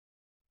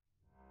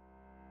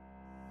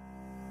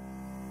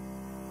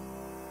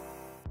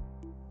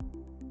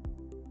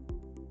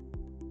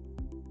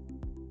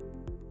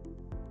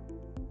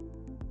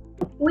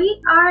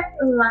we are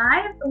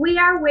live. We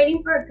are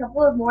waiting for a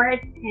couple of more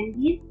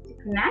attendees to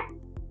connect.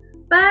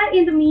 But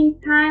in the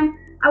meantime,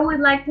 I would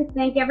like to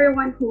thank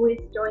everyone who is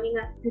joining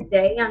us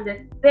today on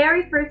this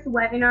very first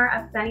webinar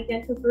of Sani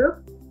Dental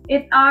Group.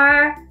 It's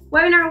our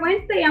webinar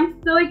Wednesday.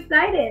 I'm so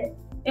excited.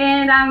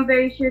 And I'm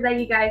very sure that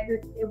you guys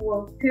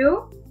will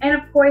too. And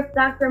of course,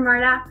 Dr.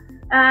 Marta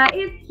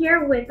is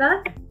here with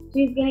us.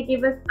 She's going to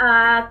give us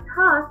a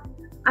talk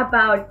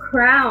about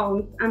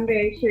crowns. I'm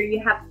very sure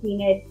you have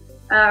seen it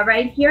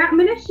right here. I'm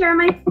going to share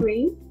my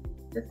screen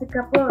just a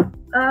couple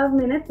of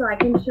minutes so I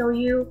can show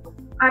you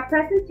our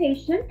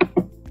presentation.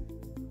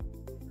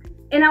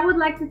 And I would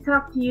like to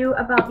talk to you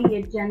about the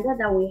agenda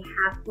that we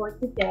have for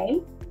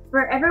today.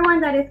 For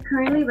everyone that is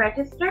currently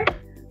registered,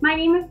 my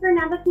name is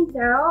Fernanda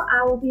Quintero.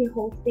 I will be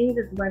hosting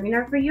this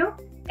webinar for you.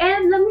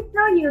 And let me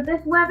tell you,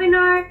 this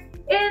webinar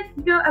is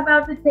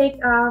about to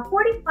take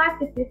 45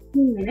 to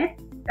 15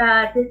 minutes.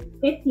 This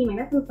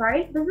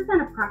is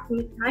an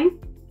approximate time.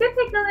 It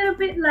could take a little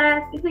bit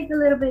less, it takes a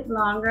little bit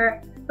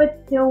longer,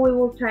 but still we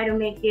will try to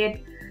make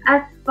it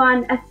as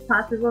fun as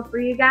possible for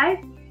you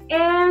guys.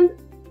 And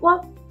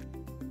well,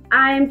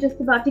 I'm just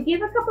about to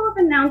give a couple of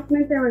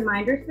announcements and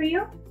reminders for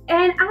you.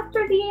 And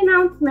after the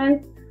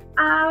announcements,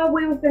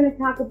 we were going to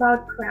talk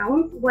about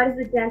crowns. What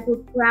is a dental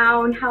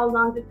crown? How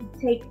long does it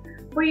take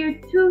for your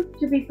tooth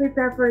to be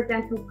prepared for a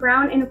dental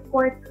crown? And of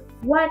course,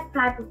 what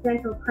type of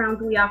dental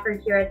crowns we offer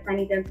here at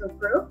Sani Dental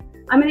Group.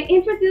 I'm going to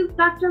introduce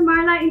Dr.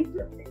 Marla in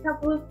just a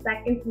couple of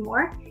seconds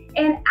more.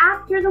 And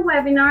after the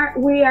webinar,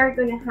 we are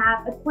going to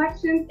have a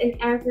questions and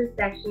answer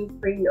sessions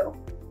for you.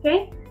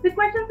 Okay? The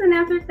questions and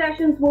answer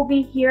sessions will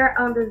be here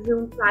on the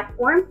Zoom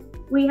platform.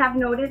 We have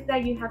noticed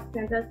that you have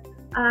sent us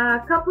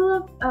a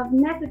couple of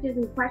messages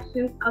and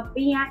questions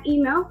via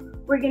email.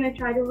 We're going to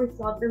try to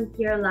resolve them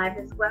here live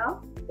as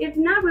well. If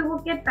not, we will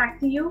get back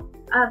to you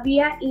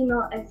via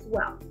email as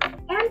well.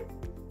 And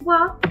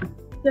well,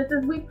 just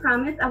as we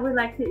promised, I would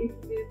like to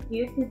introduce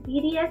you to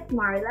DDS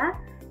Marla.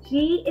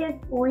 She is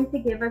going to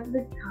give us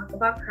the talk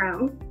about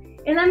crowns.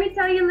 And let me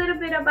tell you a little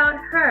bit about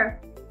her.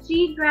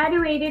 She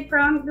graduated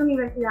from the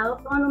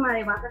Universidad Autónoma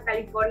de Baja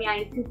California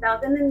in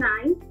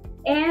 2009.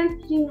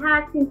 And she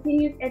has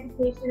continued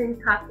education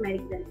in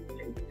cosmetic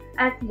dentistry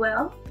as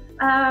well.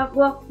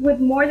 With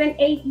more than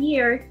 8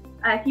 years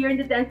here in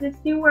the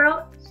dentistry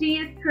world, she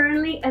is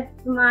currently a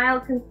Smile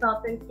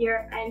consultant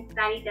here in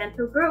Sani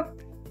Dental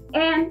Group.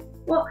 And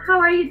well, how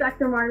are you,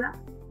 Dr. Marla?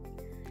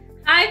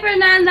 Hi,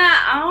 Fernanda.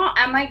 Oh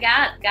my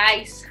God,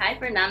 guys. Hi,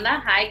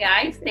 Fernanda. Hi,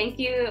 guys. Thank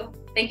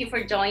you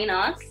for joining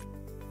us.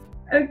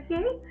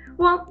 Okay.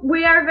 Well,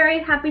 we are very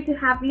happy to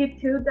have you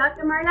too,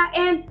 Dr. Marla.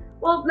 And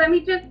well, let me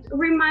just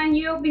remind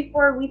you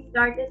before we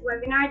start this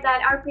webinar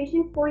that our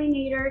patient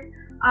coordinators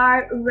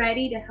are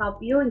ready to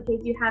help you in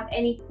case you have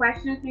any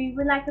questions or you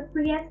would like a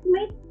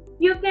pre-estimate.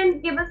 You can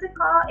give us a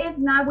call. If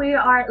not, we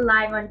are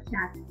live on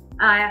chat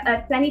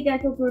at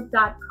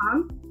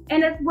sanidentalgroup.com.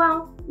 And as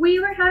well, we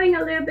were having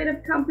a little bit of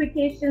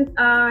complications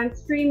on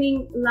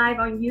streaming live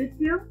on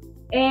YouTube.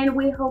 And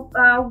we hope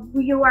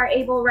you are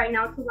able right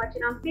now to watch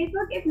it on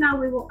Facebook. If not,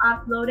 we will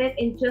upload it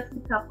in just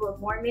a couple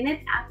of more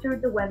minutes after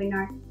the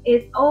webinar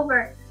is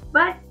over.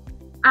 But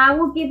I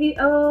will give you,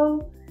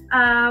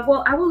 I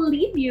will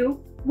leave you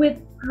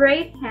with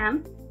great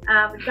hands.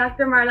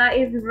 Dr. Marla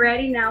is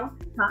ready now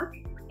to talk.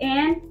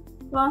 And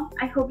well,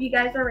 I hope you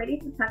guys are ready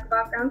to talk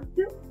about crowns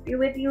too. Be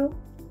with you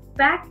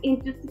back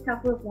in just a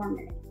couple of more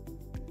minutes.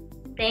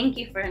 Thank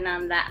you,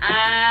 Fernanda.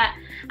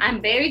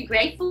 I'm very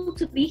grateful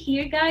to be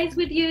here, guys,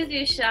 with you,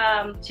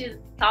 to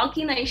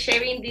talking and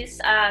sharing this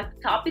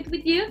topic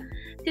with you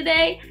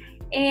today.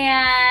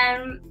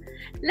 And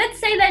let's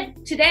say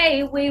that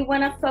today we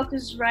want to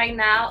focus right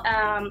now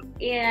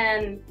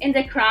in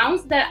the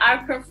crowns that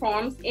are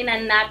performed in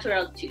a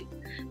natural tooth.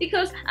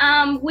 Because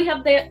we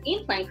have the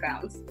implant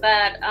crowns,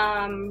 but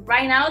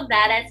right now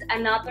that is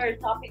another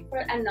topic for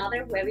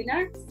another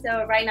webinar.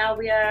 So right now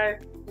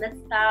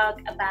let's talk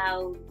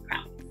about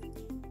crowns.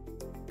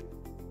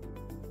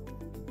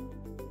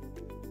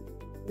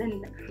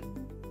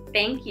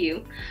 Thank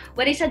you.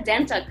 What is a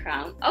dental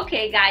crown?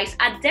 Okay, guys,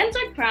 a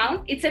dental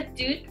crown is a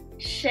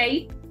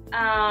tooth-shaped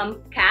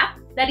cap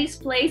that is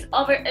placed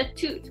over a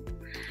tooth.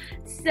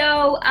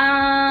 So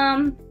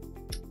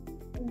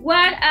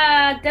what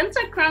a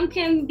dental crown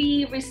can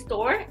be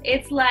restored,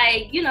 it's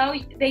like,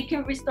 they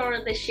can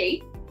restore the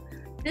shape,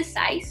 the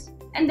size,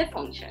 and the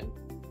function.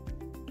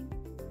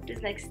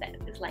 This next step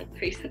is like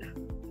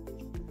prison.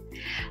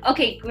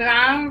 Okay,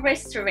 crown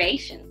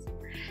restorations.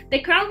 The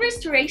crown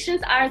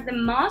restorations are the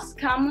most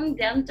common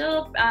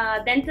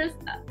dentist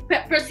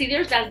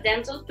procedures that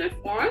dentists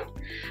perform.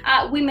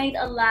 We made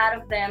a lot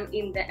of them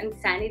in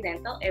Sani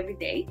Dental every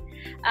day.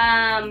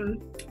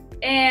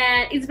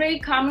 And it's very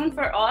common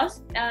for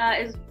us.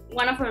 It's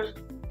one of our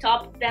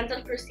top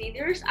dental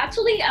procedures.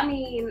 Actually, I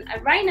mean,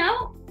 right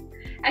now,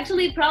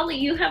 probably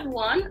you have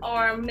one,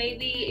 or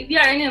maybe if you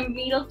are in your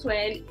middle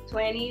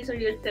 20s or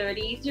your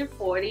 30s, your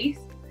 40s.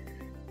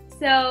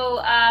 So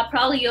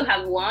probably you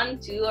have 1,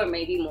 2, or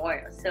maybe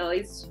more. So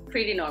it's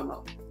pretty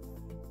normal.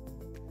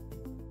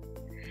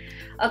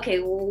 Okay,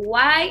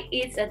 why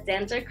is a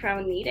dental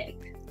crown needed?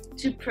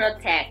 To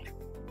protect.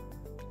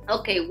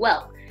 Okay,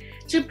 well,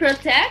 to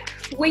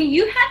protect, when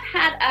you have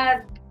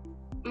had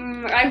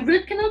a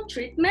root canal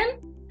treatment,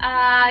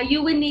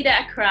 you will need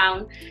a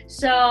crown.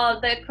 So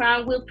the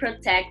crown will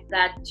protect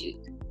that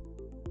tooth.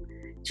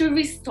 To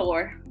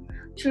restore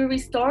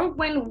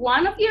when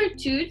one of your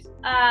teeth,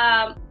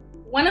 I'm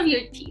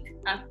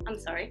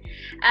sorry,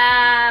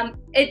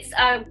 it's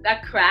a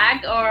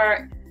crack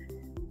or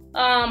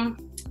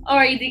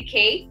a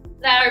decay,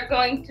 that are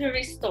going to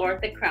restore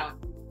the crown.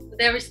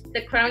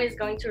 The crown is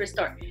going to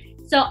restore.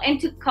 So, and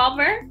to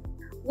cover,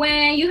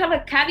 when you have a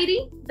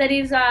cavity that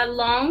is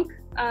long,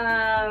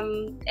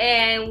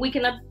 and we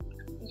cannot,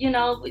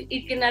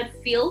 it cannot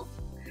fill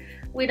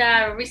with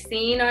a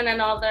resin or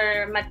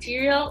another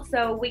material,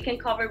 so we can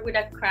cover with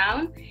a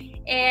crown.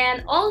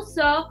 And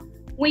also,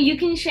 when you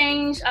can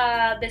change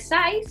the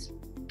size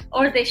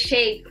or the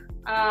shape,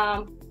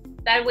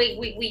 that way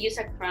we use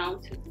a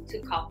crown to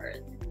cover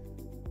it.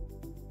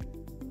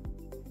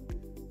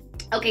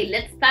 Okay,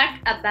 let's talk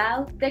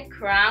about the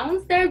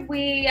crowns that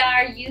we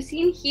are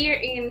using here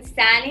in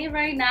Sani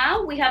right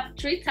now. We have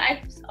 3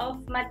 types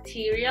of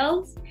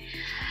materials.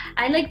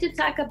 I like to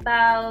talk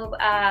about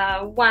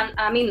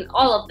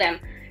all of them.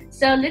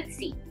 So let's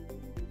see.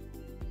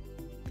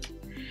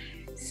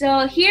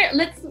 So here,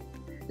 let's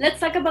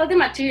talk about the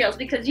materials,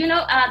 because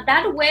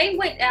that way,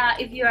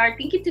 if you are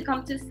thinking to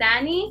come to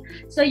Sani,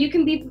 so you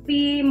can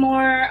be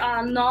more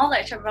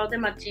knowledge about the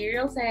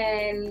materials,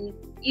 and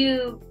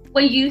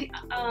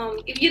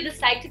if you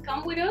decide to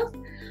come with us,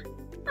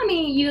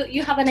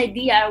 you have an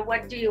idea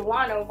what do you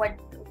want, or what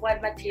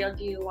material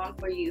do you want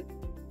for you.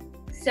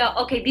 So,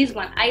 okay, this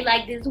one, I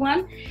like this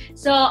one.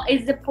 So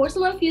it's the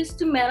porcelain fused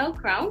to metal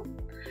crown.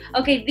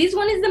 Okay, this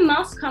one is the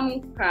most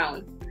common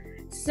crown.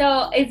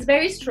 So it's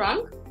very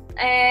strong,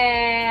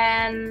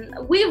 and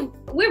we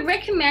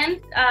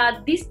recommend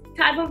this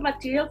type of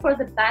material for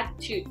the back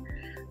tooth,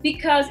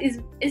 because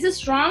it's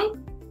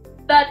strong,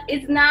 but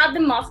it's not the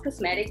most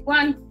cosmetic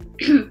one.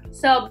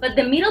 So, but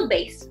the middle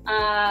base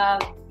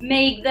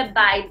make the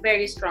bite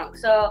very strong.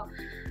 So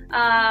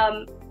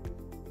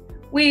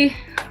we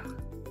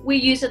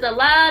use it a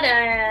lot,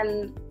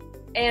 and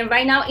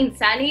right now in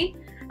Sani,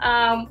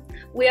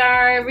 we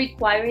are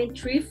requiring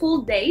 3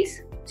 full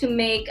days to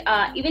make,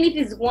 even if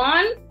it's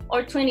 1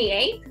 or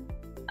 28,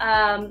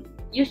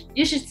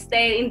 you should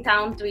stay in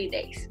town 3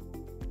 days.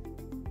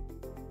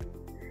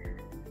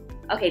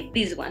 Okay,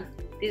 this one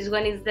is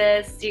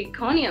the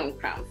zirconium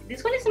crown.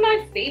 This one is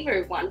my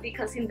favorite one,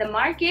 because in the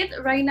market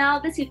right now,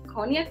 the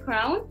zirconia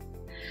crown,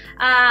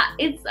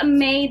 it's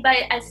made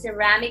by a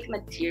ceramic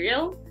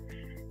material.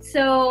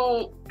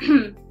 So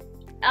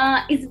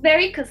it's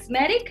very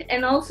cosmetic,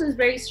 and also it's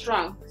very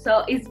strong.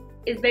 So it's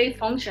very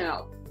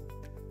functional.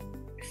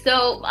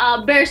 So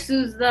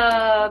versus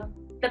the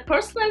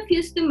porcelain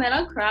fused to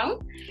metal crown,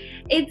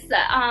 it's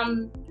the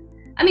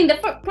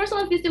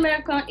porcelain fused to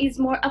metal crown is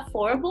more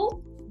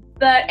affordable,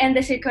 and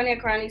the zirconia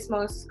crown is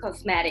most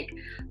cosmetic.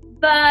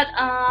 But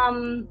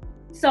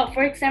so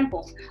for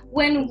example,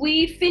 when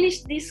we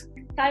finish this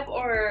type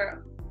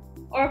or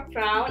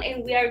crown,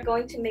 and we are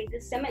going to make the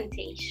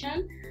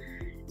cementation,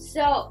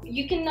 so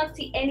you cannot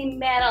see any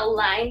metal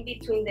line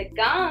between the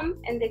gum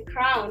and the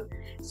crown.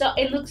 So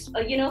it looks,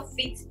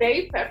 fits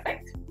very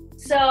perfect.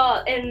 So,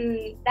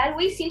 and that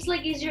way seems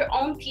like it's your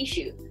own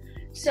tissue.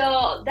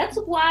 So that's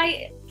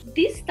why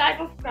these type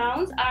of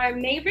crowns are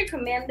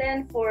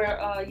recommended for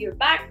your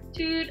back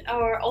tooth,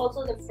 or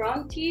also the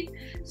front teeth.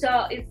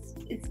 So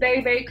it's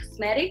very, very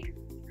cosmetic.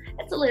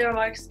 It's a little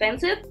more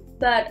expensive,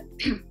 but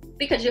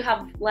because you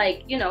have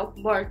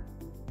more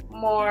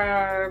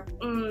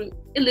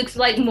it looks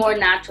like more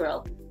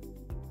natural.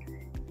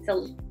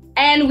 So,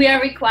 and we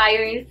are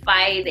requiring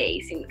 5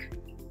 days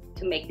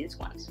to make these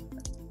ones.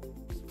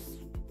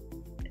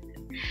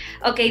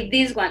 Okay,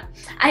 this one,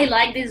 I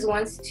like these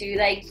ones too.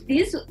 Like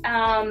this,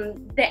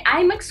 the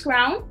IMAX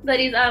crown,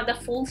 that is the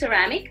full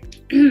ceramic,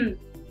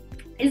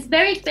 is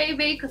very, very,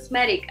 very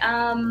cosmetic.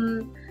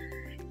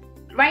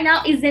 Right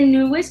now is the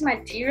newest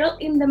material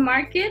in the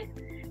market,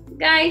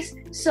 guys.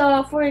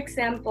 So for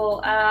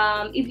example,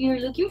 if you're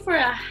looking for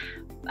a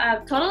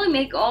total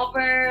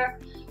makeover,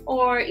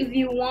 or if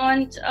you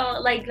want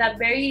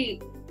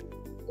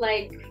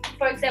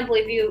for example,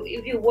 if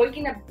you work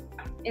in an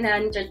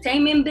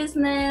entertainment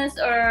business,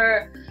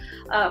 or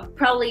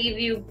probably if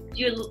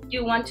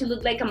you want to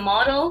look like a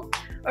model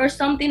or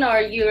something, or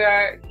you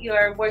are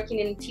working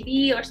in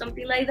TV or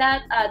something like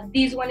that,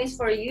 this one is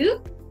for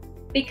you,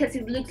 because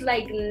it looks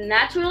like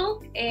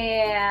natural,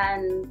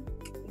 and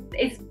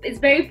it's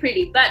very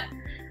pretty. But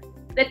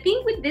the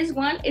thing with this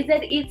one is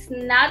that it's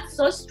not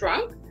so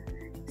strong,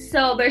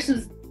 so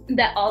versus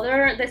the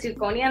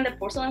zirconia and the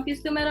porcelain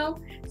fused to metal.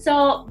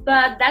 So,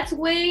 but that's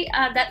way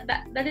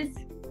that is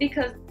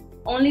because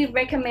only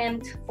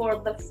recommend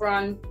for the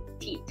front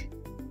teeth,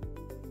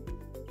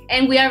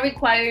 and we are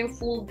requiring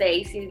full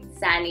days in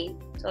Sani.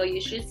 So you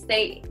should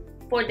stay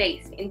 4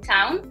 days in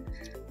town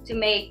to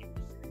make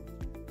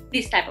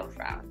this type of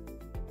crown.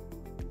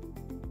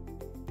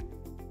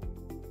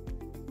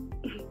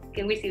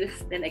 Can we see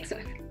this, the next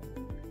one?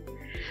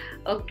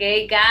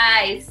 Okay,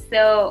 guys.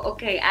 So,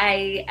 okay,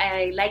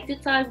 I like to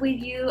talk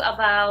with you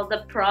about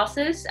the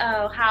process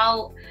of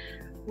how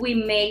we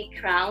make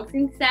crowns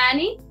in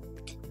Sani.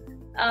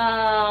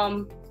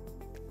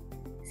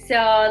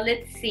 So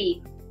let's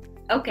see.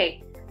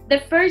 Okay, the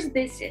first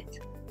visit.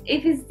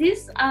 If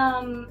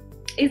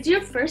is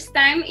your first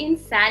time in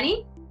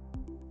Sani,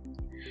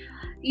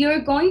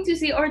 you're going to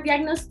see our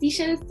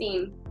diagnostician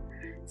team.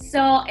 So,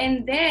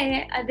 and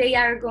then they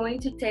are going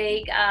to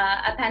take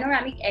a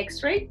panoramic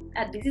X-ray.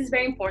 This is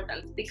very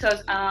important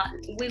because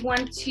we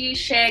want to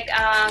check.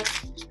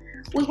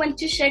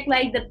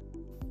 Like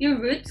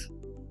your root,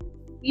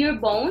 your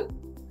bone,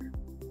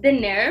 the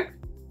nerve,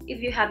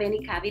 if you have any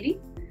cavity.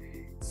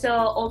 So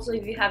also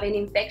if you have any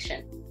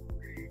infection.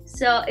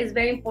 So it's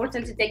very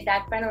important to take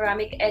that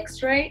panoramic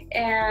X-ray,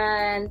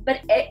 but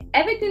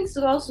everything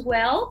goes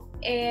well.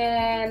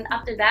 And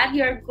after that,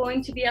 you're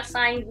going to be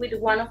assigned with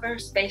one of our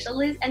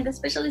specialists, and the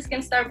specialist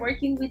can start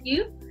working with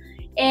you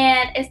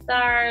and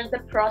start the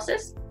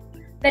process.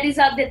 That is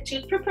the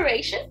tooth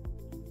preparation.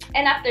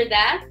 And after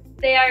that,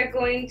 they are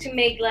going to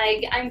make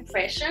like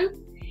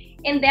impression,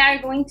 and they are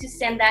going to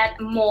send that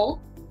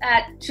mold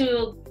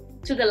to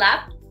the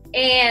lab.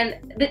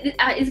 And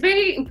it's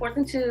very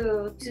important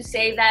to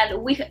say that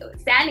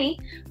Sani,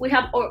 we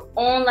have our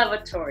own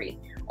laboratory,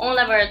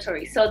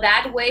 so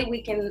that way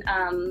we can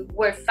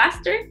work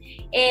faster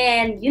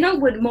and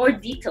with more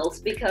details,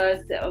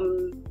 because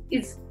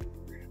it's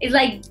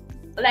like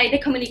the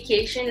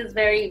communication is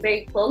very,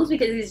 very close,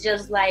 because it's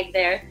just like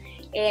there.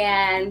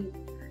 And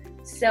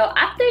so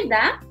after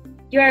that,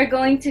 you are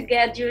going to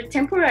get your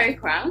temporary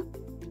crown.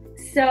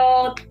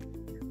 So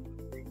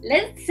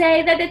let's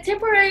say that the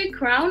temporary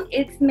crown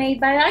is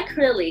made by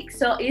acrylic,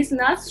 so it's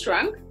not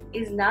strong,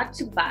 it's not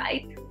to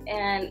bite,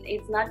 and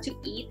it's not to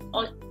eat.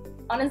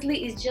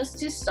 Honestly, it's just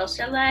to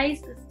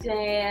socialize,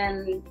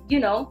 and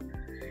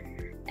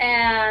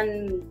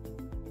and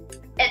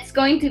it's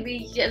going to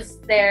be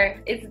just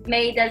there. It's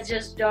made as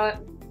just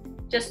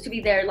to be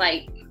there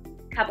like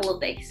a couple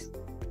of days.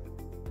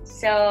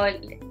 So,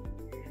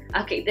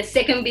 okay, the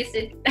second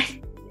visit.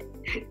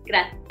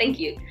 Thank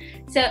you.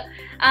 So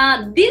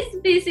this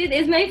visit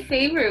is my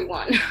favorite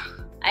one.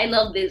 I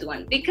love this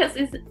one because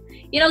it's,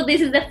 this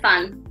is the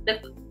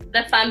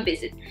fun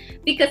visit,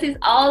 because it's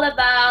all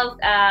about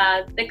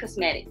the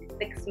cosmetic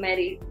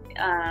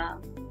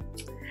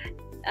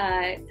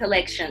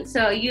selection.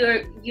 So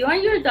you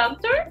and your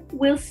doctor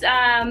will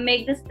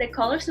make the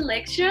color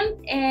selection.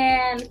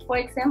 And for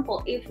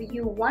example, if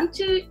you want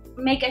to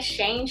make a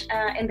change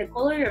in the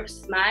color of your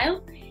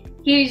smile,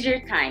 here's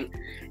your time.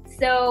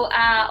 So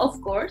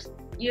of course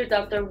your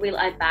doctor will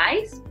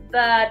advise,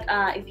 but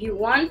if you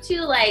want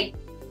to like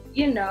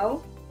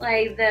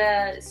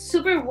the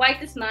super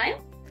white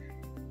smile,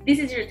 this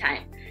is your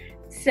time.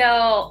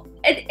 So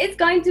it's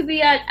going to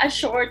be a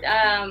short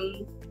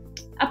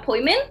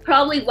appointment,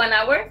 probably 1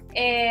 hour.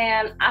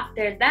 And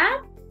after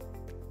that,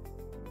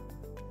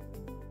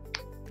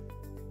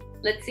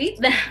 let's see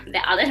the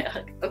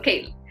other.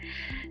 Okay,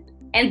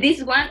 and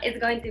this one is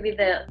going to be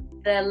the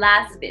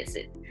last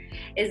visit.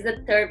 Is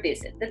the third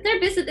visit. The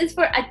third visit is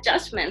for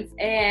adjustments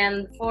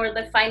and for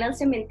the final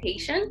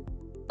cementation.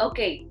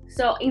 Okay,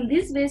 so in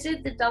this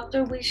visit, the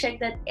doctor will check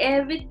that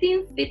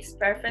everything fits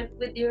perfect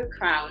with your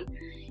crown.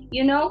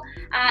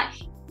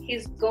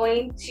 He's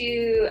going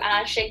to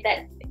check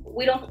that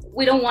we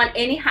don't want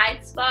any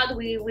hide spot.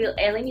 We will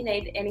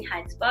eliminate any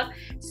hide spot.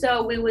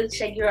 So we will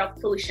check your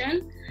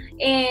occlusion,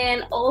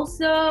 and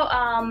also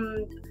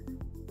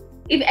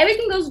if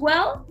everything goes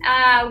well,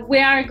 we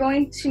are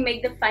going to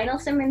make the final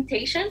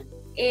cementation.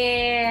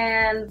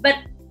 But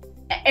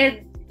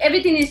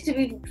everything needs to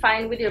be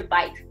fine with your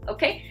bite.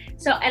 Okay,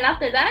 so and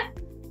after that,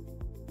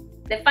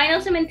 the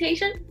final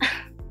cementation.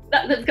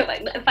 Let's go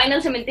back. The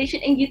final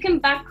cementation, and you can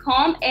back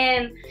home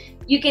and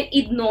you can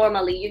eat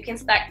normally. You can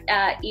start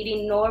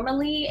eating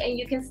normally, and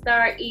you can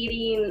start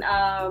eating.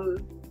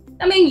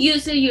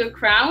 Using your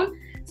crown.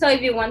 So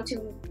if you want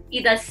to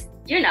eat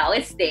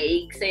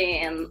steaks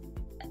and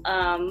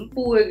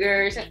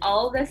burgers and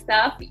all the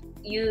stuff,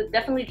 you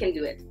definitely can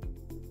do it.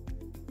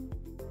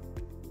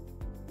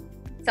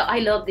 So I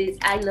love this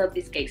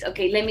case.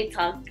 Okay, let me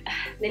talk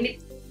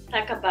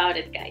about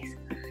it, guys.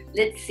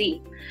 Let's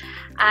see.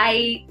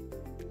 I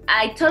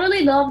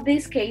totally love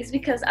this case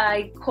because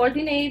I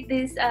coordinate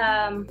these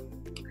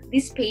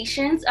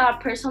patients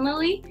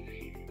personally.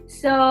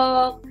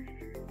 So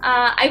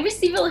I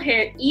received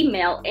her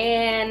email,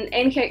 and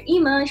in her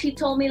email she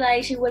told me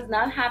like she was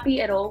not happy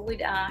at all with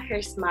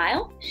her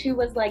smile. She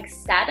was like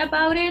sad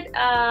about it,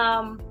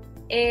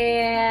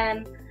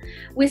 and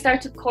we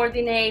start to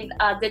coordinate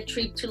the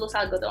trip to Los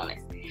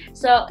Algodones.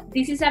 So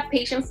this is a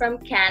patient from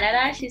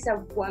Canada. She's a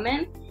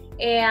woman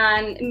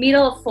and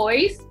middle of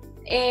 40s,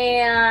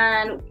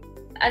 and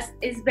as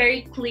it's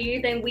very clear,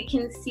 then we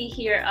can see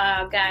here,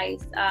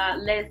 guys.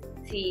 Let's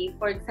see.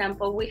 For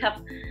example, we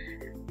have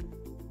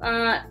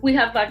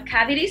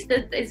cavities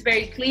that is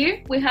very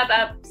clear. We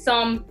have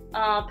some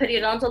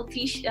periodontal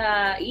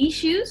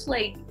issues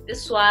like the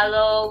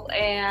swallow,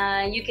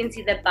 and you can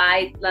see the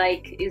bite,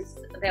 like is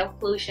the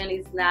occlusion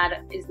is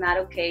not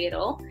okay at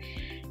all.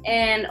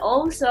 And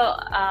also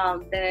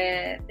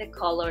the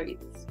color,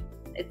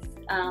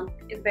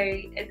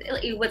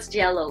 it was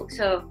yellow.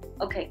 So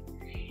okay.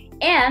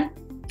 And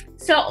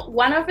so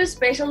one of the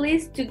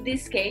specialists took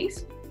this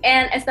case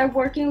and started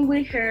working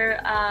with her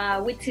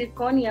with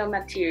zirconia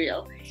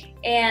material.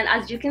 And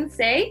as you can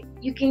say,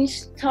 you can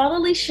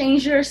totally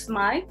change your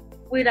smile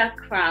with a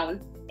crown.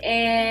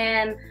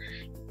 And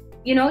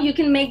you know, you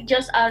can make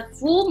just a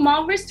full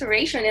mouth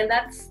restoration, and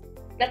that's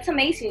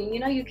amazing. You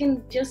know, you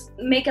can just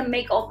make a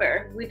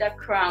makeover with the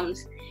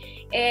crowns.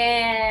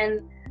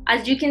 And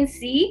as you can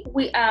see,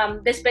 we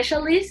the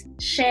specialist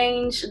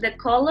changed the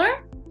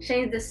color,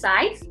 changed the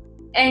size,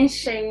 and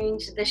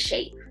changed the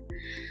shape.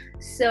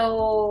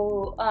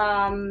 So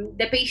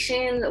the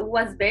patient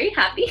was very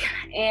happy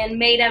and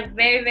made a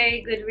very,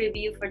 very good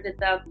review for the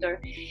doctor.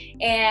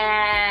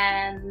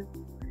 And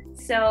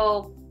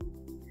so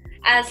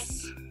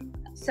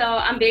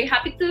I'm very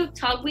happy to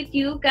talk with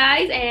you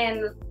guys.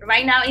 And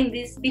right now in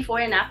this before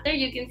and after,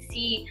 you can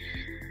see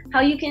how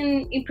you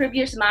can improve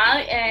your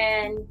smile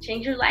and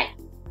change your life.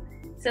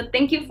 So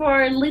thank you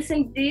for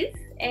listening to this.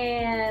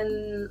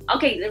 And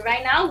okay,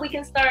 right now we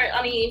can start.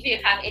 I mean, if you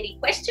have any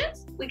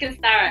questions, we can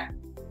start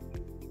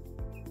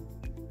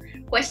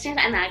question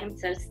and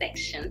answer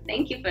section.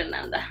 Thank you,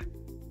 Fernanda.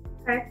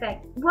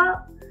 Perfect.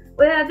 Well,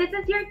 this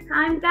is your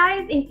time,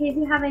 guys, in case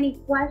you have any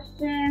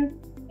questions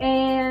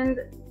and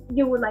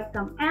you would like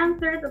some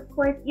answers. Of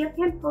course, you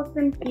can post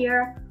them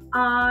here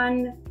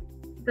on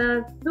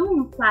the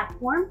Zoom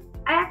platform.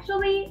 I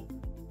actually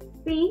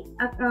see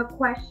a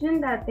question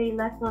that they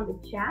left on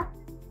the chat.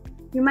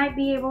 You might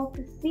be able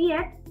to see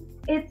it.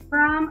 It's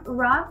from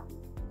Rob.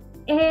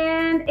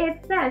 And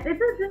it says, this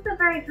is a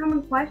very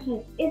common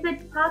question. Is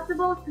it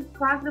possible to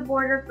cross the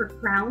border for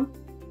crowns?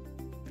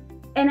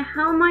 And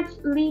how much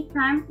lead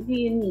time do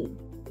you need?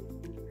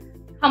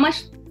 How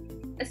much,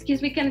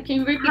 excuse me, can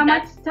you repeat How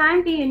that? much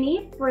time do you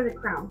need for the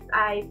crowns?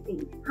 I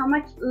think. How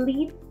much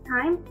lead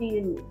time do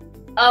you need?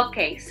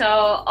 Okay,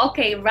 so,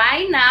 okay,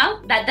 right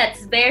now,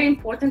 that's very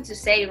important to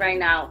say right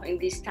now in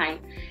this time.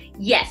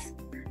 Yes,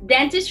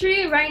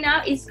 dentistry right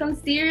now is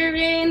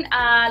considering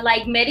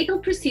like medical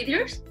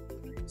procedures.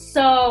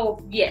 So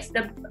yes,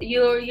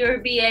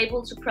 you'll be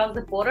able to cross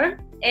the border.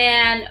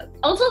 And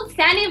also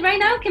Sani right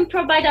now can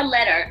provide a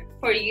letter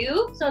for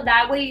you, so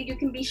that way you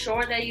can be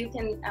sure that you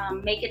can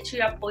make it to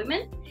your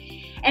appointment.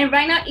 And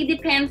right now it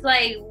depends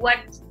like what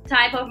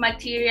type of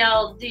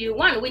material do you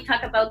want. We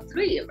talk about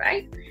 3,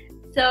 right?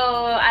 So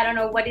I don't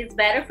know what is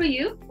better for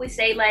you. We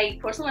say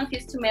like porcelain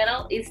fused to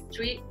metal is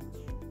 3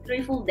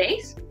 full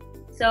days.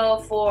 So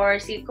for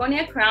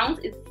zirconia crowns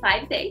it's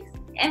 5 days,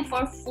 and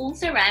for full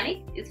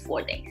ceramic it's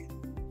 4 days.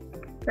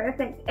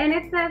 Perfect. And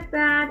it says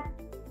that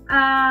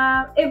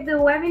if the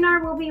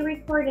webinar will be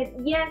recorded.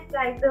 Yes,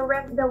 guys, the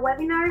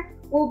webinar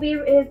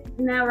is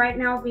right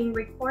now being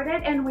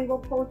recorded, and we will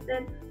post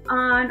it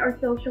on our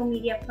social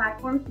media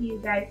platforms to you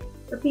guys.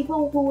 The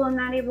people who will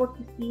not able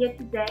to see it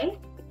today,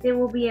 they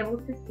will be able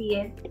to see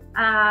it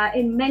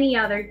in many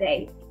other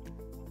days.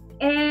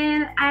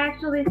 And I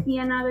actually see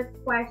another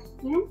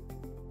question.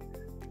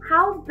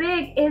 How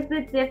big is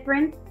the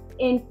difference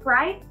in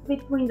price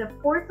between the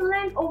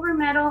porcelain over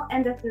metal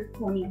and the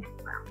zirconia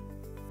crown?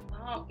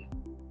 Oh,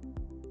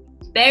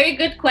 very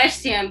good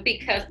question,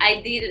 because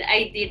I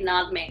did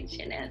not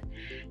mention it.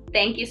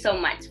 Thank you so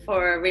much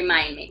for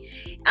reminding me.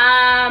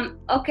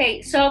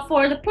 Okay, so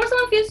for the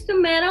porcelain fused to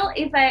metal,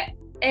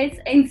 it's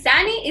in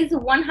Sani is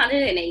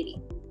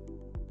 $180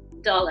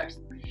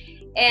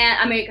 and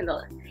American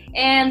dollar,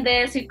 and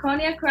the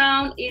zirconia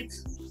crown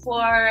it's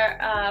for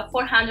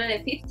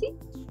 $450,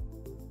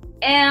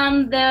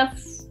 and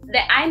the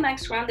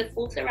IMAX crown, the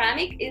full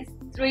ceramic, is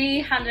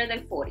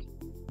 $340.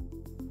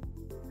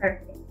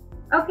 Perfect.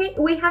 Okay,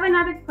 we have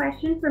another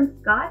question from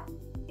Scott.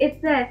 It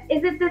says,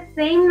 is it the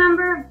same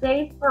number of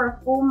days for a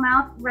full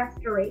mouth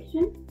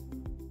restoration?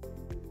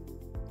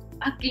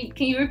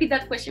 Can you repeat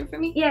that question for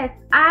me? Yes,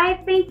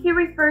 I think he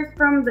refers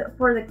for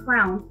the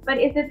crowns, but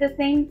is it the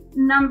same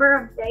number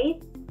of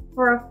days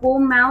for a full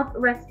mouth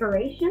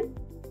restoration?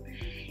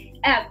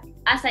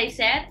 As I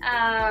said,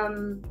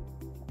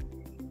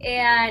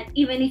 and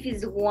even if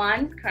it's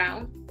 1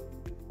 crown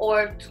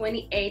or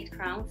 28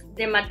 crowns,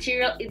 the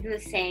material is the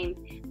same,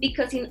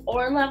 because in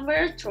our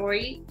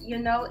laboratory, you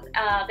know,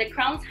 the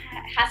crowns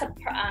has a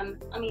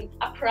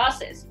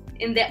process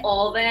in the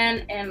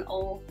oven and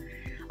all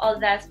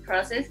that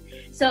process.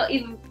 So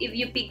if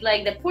you pick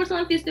like the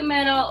porcelain fused to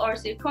metal or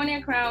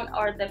zirconia crown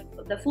or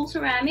the full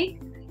ceramic,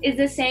 it's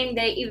the same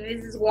day if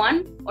this is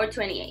 1 or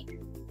 28.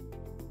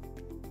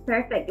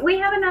 Perfect. We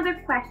have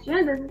another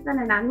question. This is an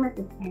anonymous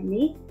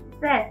attendee.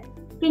 Says,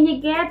 can you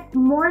get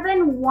more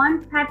than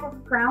 1 type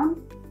of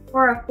crown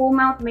for a full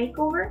mouth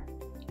makeover?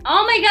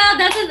 Oh my God,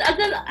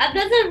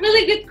 that's a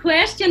really good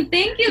question.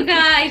 Thank you,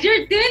 guys.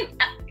 You're doing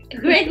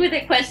great with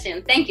the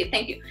question. Thank you.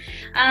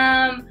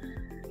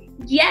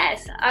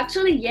 Yes,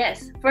 actually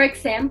yes. For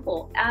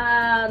example,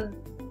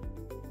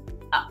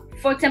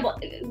 for example,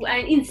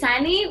 in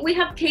Sani, we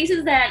have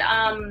cases that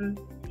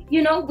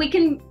we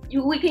can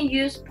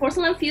use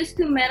porcelain fused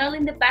to metal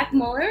in the back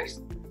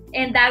molars,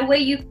 and that way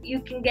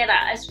you can get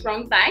a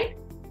strong bite,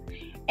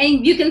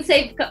 and you can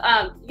save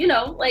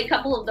like a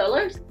couple of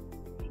dollars,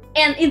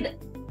 and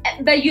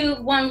but you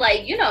want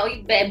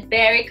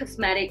very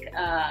cosmetic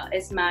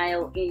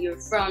smile in your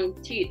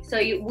front teeth, so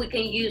we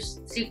can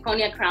use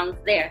zirconia crowns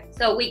there.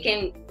 So we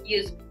can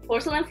use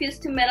porcelain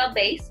fused to metal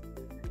base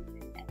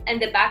in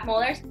the back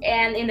molars,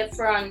 and in the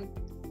front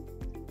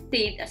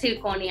teeth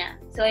zirconia,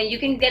 so you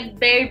can get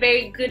very,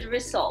 very good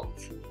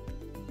results.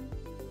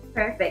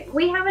 Perfect.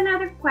 We have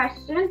another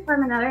question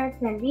from another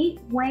attendee,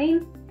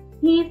 Wayne.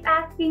 He's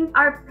asking,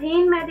 are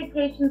pain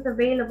medications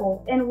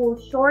available, and will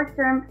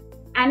short-term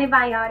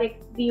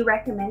antibiotics be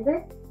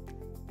recommended?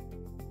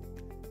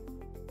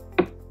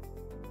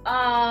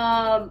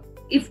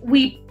 If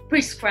we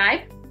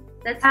prescribe,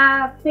 that's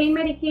pain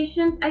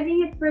medications, I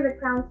think it's for the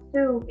crowns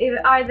too.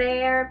 Are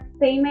there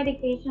pain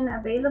medication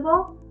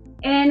available,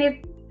 and if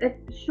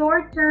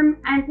short-term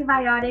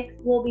antibiotics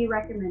will be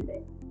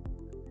recommended?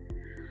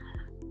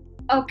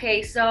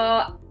 Okay,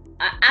 so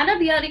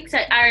antibiotics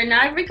are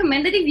not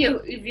recommended if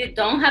you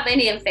don't have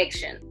any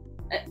infection.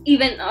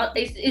 Even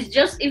it's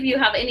just if you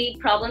have any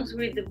problems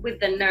with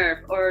the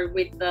nerve or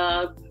with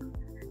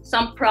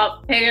some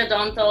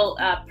periodontal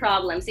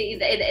problems.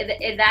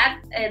 That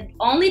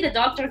only the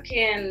doctor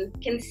can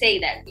say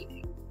that.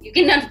 You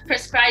cannot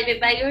prescribe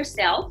it by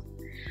yourself.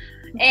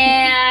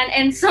 And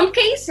in some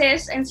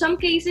cases,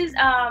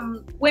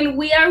 when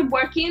we are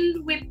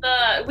working with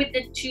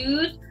the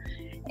tooth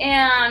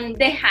and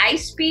the high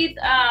speed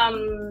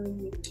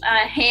hand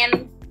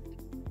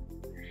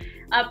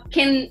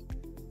can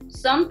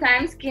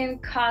sometimes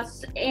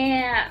cause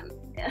a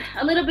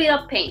little bit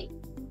of pain,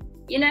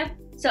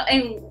 so,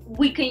 and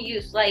we can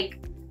use like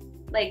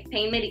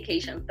pain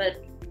medication,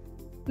 but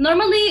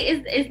normally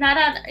it's not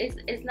a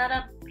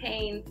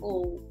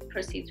painful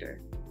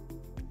procedure.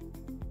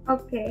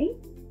 Okay.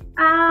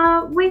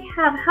 We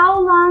have, how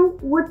long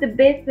would the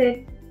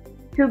visit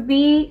to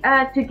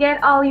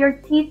get all your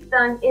teeth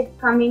done is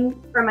coming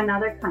from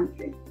another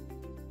country?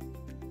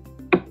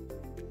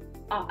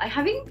 Oh, I'm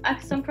having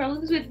some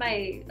problems with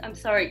my, I'm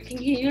sorry,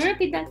 can you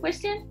repeat that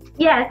question?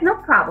 Yes, no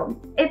problem.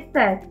 It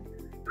says,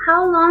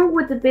 how long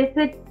would the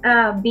visit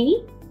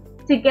be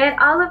to get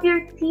all of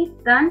your teeth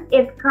done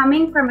if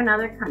coming from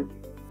another country?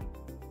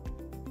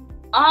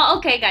 Oh,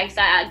 okay, guys,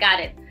 I got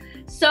it.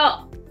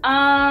 So,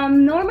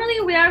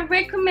 normally we are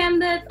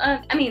recommended,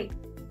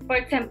 for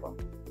example,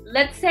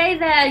 let's say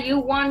that you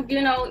want,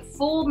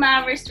 full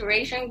mouth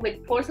restoration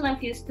with porcelain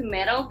fused to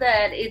metal,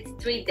 that it's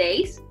 3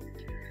 days.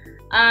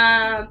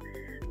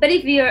 But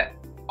if you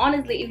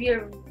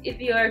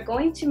are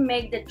going to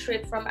make the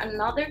trip from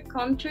another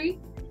country,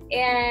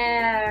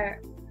 and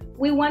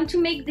we want to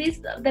make this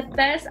the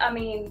best,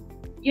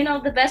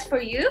 the best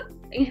for you.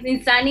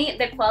 In Sani,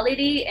 the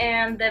quality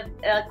and the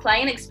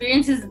client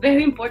experience is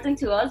very important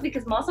to us,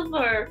 because most of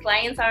our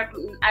clients are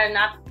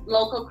not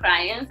local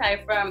clients.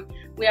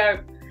 We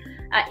are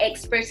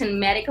experts in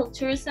medical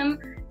tourism.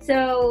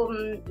 So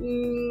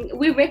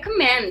we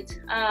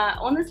recommend,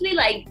 honestly,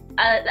 like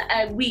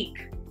a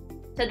week.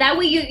 So that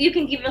way you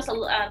can give us a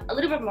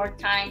little bit more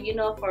time,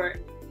 for.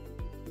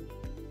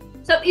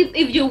 So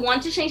if you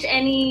want to change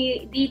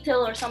any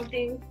detail or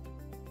something.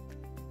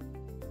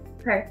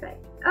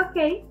 Perfect.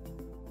 Okay.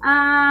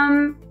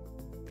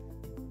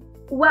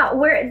 Well,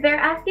 they're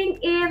asking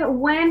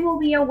when will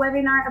be a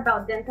webinar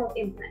about dental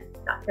implants,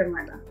 Dr.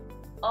 Marla?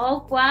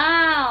 Oh,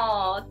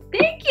 wow.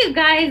 Thank you,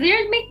 guys.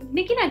 They're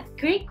making a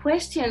great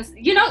questions.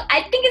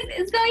 I think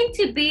it's going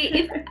to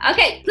be,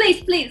 okay,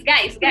 please,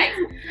 guys.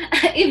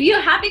 If you're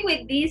happy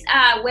with this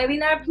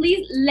webinar,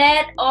 please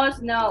let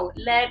us know.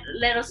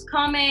 Let us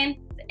comment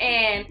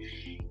and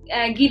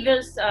give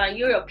us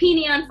your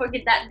opinion.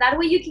 Forget that. That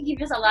way you can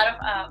give us a lot of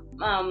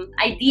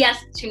ideas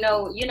to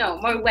know,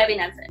 more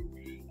webinars.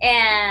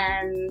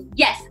 And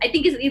yes, I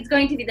think it's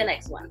going to be the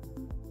next one.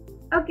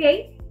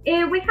 Okay.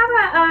 We have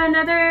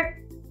another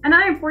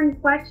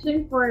important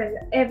question for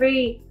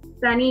every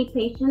Sani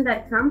patient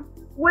that comes.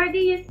 Where do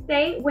you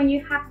stay when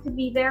you have to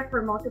be there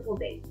for multiple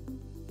days?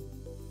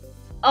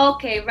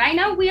 Okay, right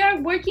now we are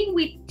working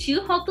with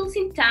 2 hotels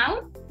in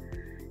town.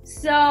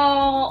 So,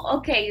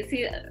 okay,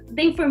 see,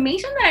 the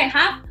information that I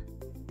have,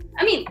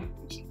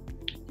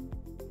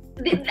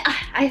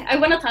 I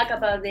want to talk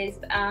about this.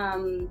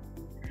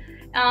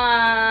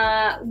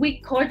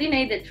 We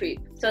coordinate the trip,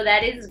 so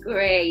that is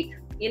great.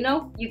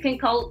 You can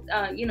call,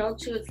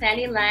 to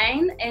Sani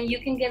line, and you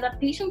can get a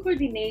patient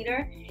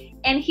coordinator,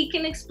 and he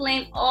can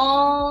explain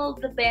all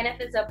the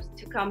benefits of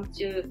the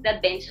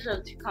advantages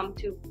of to come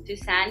to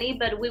Sani.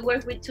 But we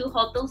work with 2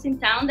 hotels in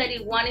town.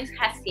 One is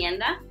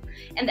Hacienda,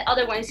 and the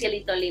other one is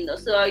Cielito Lindo.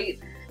 So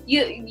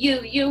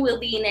you will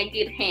be in a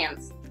good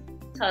hands,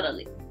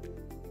 totally.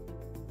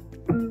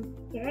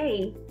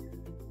 Okay.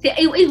 So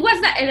it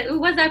was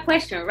that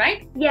question,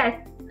 right? Yes.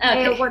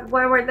 Okay.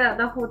 Where were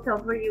the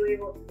hotels were you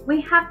able? We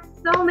have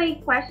so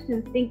many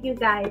questions. Thank you,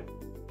 guys.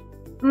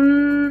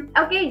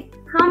 Okay,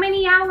 how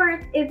many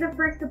hours is the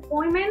first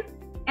appointment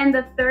and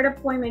the third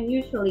appointment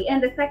usually?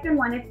 And the second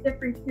one is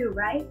different too,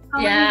 right?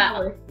 How many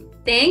hours?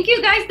 Thank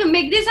you guys to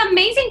make these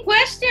amazing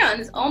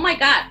questions. Oh my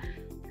God.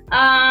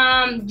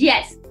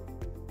 Yes,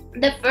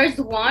 the first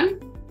one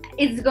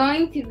is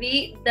going to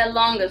be the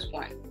longest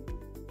one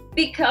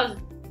because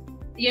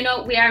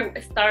we are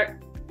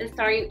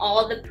starting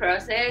all the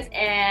process,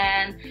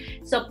 and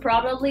so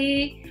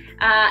probably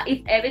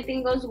if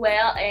everything goes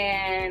well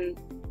and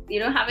you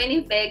don't have any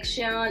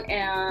infection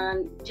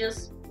and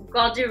just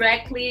go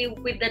directly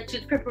with the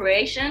tooth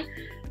preparation,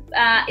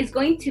 it's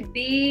going to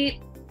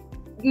be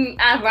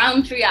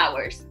around 3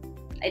 hours,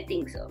 I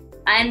think so.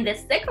 And the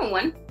second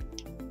one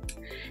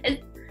is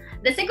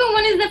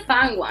the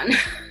fun one.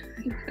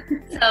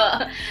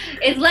 So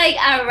it's like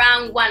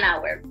around 1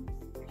 hour.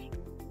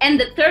 And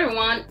the third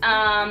one,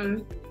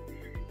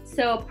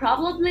 so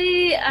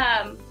probably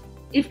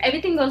if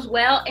everything goes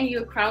well and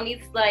your crown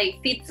is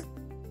fits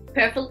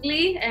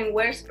perfectly and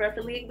wears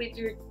perfectly with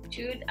your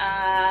tooth,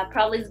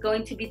 probably it's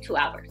going to be 2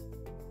 hours.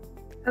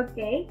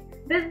 Okay,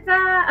 this is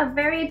a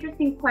very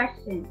interesting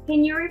question.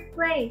 Can you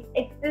replace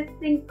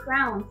existing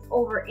crowns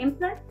over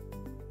implants?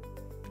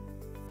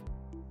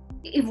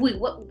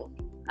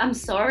 I'm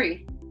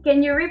sorry.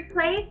 Can you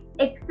replace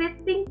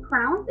existing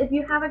crowns if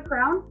you have a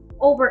crown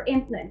over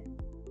implants?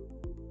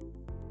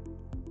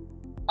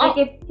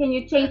 Can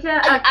you change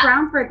a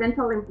crown for a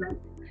dental implant?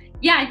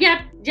 Yeah.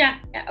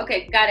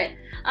 Okay, got it.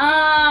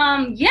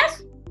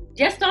 Yes,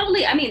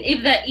 totally. I mean,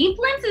 if the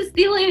implants is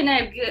still in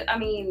a good,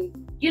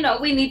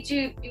 we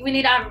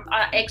need our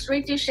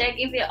X-ray to check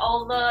if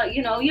all the,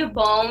 your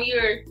bone,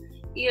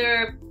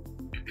 your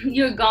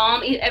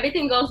gum, if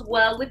everything goes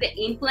well with the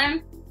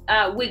implant,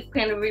 we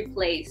can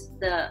replace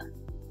the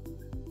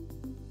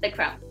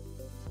crown.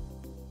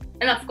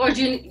 And of course,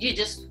 you're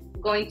just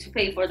going to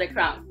pay for the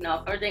crown,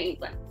 not for the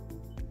implant.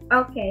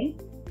 Okay.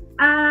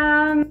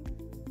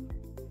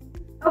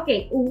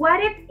 Okay, what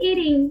if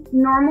eating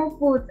normal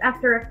foods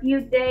after a few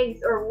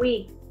days or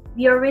weeks,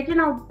 the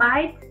original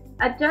bite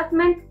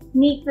adjustment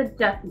needs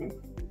adjustment?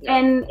 Yeah.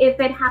 And if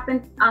it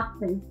happens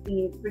often,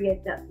 the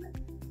readjustment?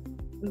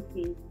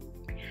 Mm-hmm.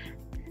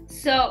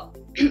 So,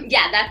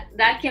 yeah,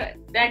 that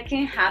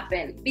can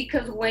happen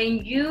because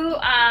when you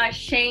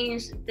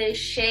change the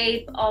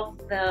shape of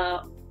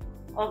the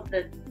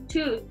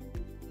tooth,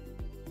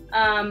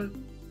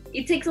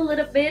 it takes a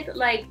little bit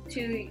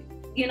to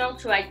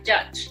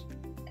adjust.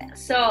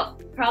 So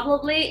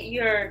probably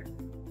your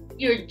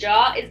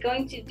jaw is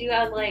going to do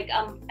a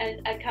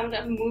kind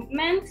of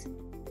movement,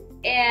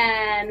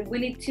 and we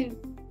need to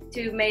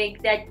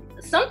make that.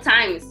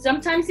 Sometimes it's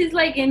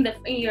in the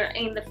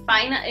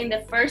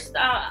first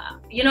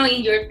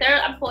in your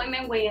third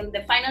appointment, when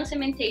the final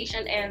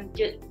cementation and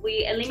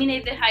we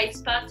eliminate the high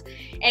spots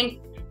and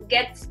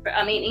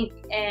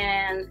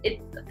and it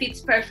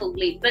fits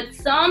perfectly. But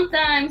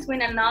sometimes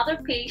when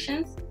another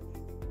patient,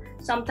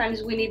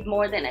 sometimes we need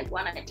more than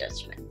one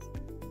adjustment.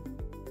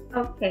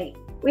 Okay,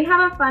 we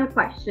have a fun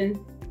question,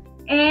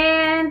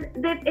 and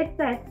it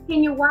says,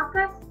 can you walk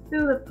us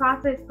through the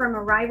process from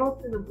arrival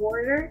to the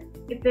border?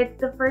 If it's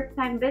the first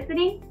time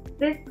visiting,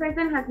 this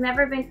person has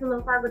never been to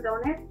Los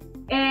Algodones,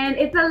 and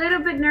it's a little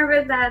bit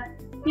nervous that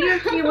he or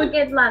she would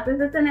get lost. This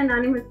is an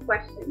anonymous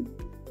question.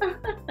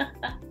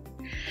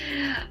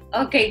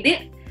 Okay,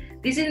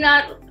 this is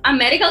not a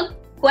medical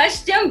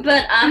question,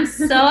 but I'm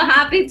so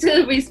happy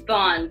to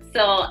respond.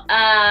 So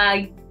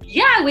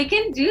yeah, we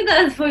can do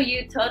that for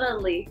you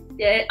totally.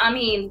 We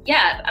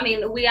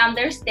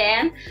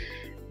understand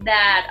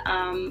that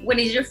when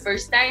it's your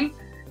first time,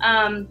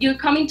 you're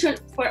coming to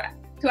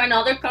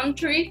another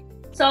country.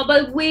 So,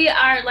 but we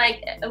are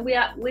we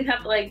have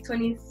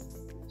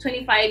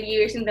 25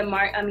 years in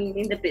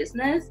the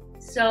business.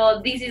 So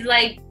this is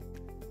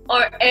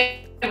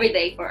every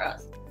day for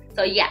us.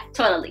 So yeah,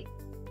 totally.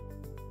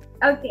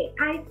 Okay,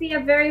 I see a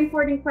very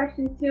important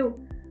question too.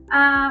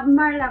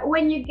 Marla,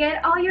 when you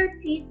get all your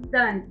teeth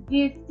done, do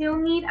you still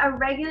need a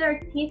regular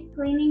teeth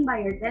cleaning by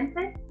your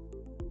dentist?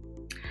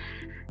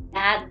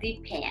 That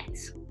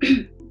depends.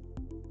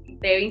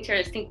 Very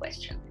interesting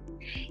question.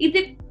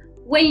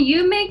 When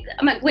you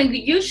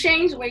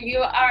change all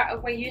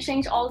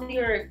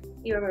your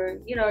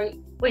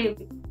when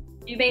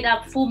you made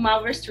a full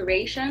mouth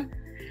restoration,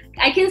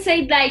 I can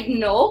say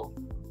no,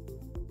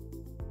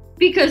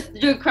 because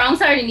your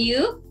crowns are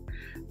new.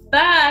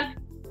 But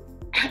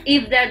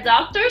if the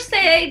doctors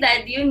say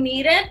that you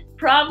need it,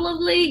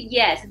 probably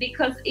yes,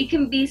 because it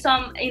can be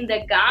some in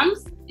the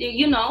gums,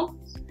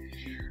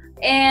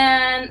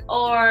 and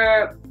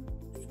or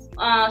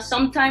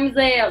sometimes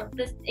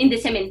in the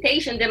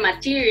cementation the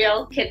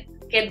material can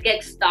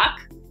get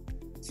stuck,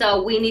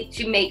 so we need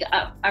to make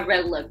a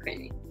regular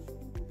cleaning.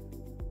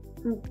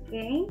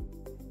 Okay.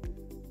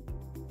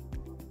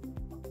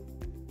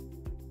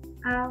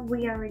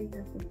 We already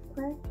have this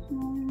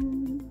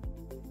question.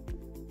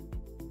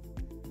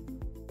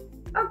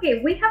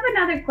 Okay, we have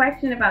another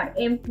question about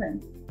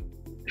implants.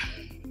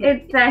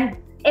 It says,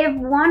 if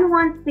one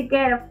wants to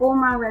get a full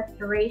mouth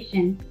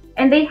restoration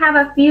and they have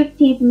a few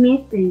teeth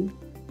missing,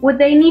 Would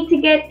they need to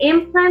get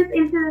implants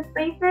into the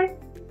spaces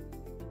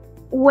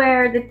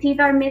where the teeth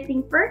are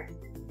missing first?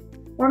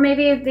 Or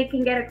maybe if they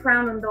can get a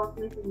crown on those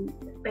missing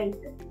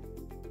spaces?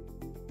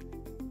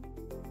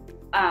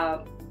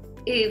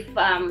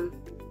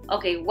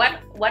 Okay,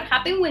 what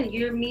happened when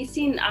you're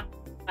missing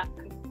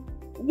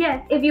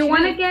Yes, if you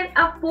want to get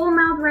a full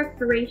mouth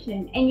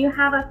restoration and you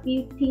have a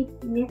few teeth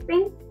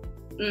missing,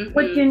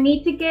 would you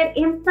need to get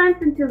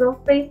implants into those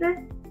spaces?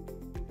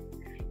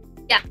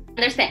 Yeah,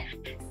 understand.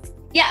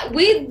 Yeah,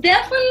 we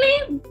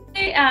definitely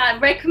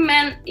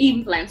recommend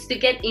implants, to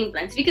get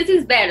implants, because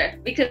it's better.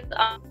 Because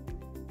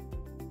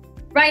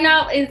right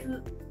now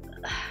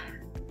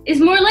it's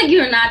more like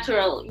your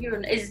natural.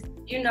 It's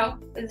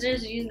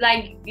just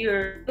like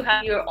you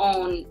have your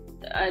own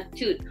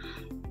tooth.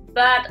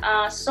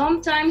 But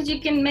sometimes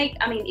you can make.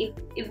 I mean,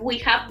 if we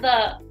have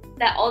the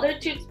other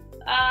tooth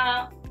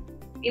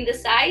in the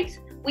sides,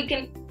 you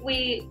can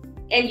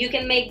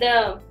make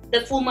the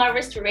full mouth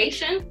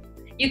restoration.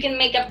 You can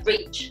make a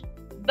bridge.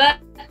 But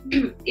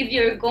if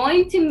you're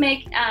going to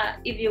make,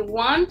 if you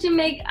want to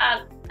make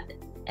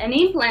an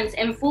implants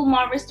and full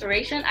mouth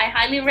restoration, I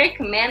highly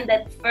recommend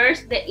that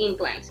first the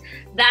implants.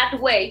 That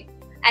way,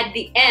 at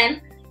the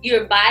end,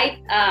 your bite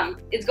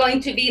is going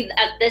to be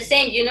the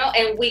same,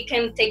 and we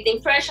can take the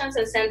impressions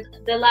and send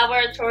the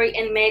laboratory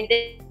and make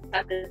it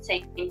at the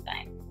same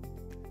time.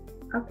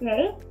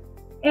 Okay.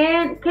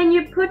 And can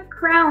you put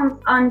crowns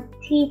on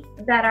teeth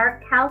that are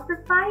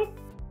calcified?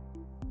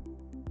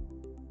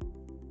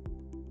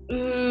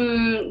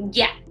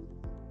 Yeah.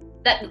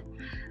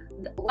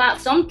 Well,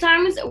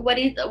 sometimes what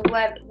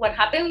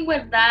happened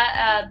with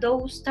that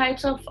those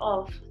types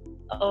of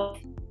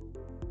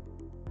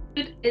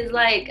is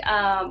like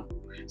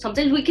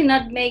sometimes we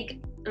cannot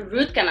make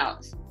root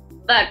canals,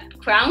 but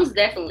crowns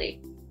definitely.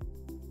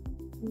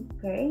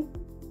 Okay.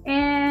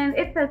 And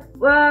it says,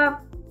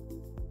 well,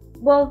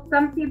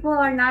 some people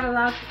are not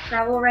allowed to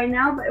travel right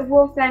now, but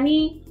will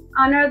Sani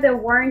honor the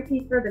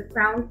warranty for the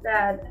crowns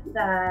that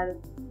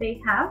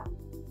they have?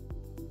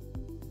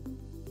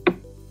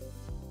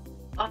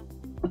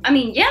 I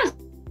mean, yes.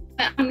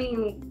 I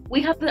mean,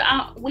 we have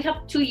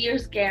 2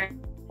 years guarantee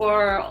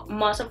for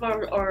most of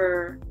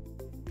our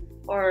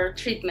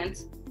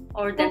treatments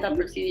or dental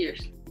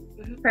procedures.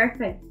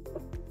 Perfect.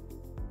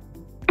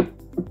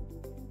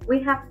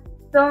 We have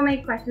so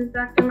many questions,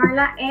 Dr.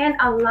 Marla, and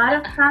a lot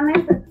of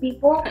comments of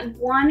people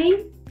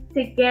wanting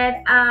to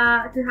get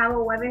to have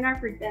a webinar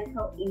for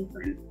dental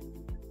implants.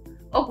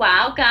 Oh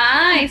wow,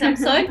 guys, I'm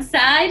so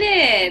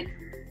excited.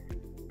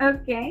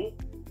 Okay,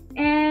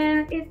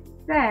 and it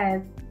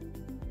says,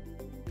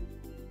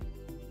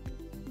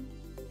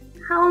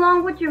 how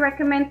long would you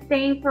recommend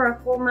staying for a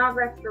full mouth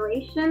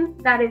restoration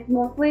that is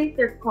mostly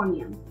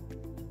zirconia?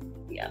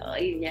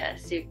 Yeah,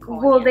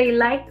 zirconia. Will they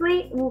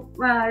likely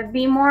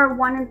be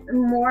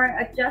more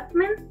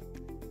adjustments?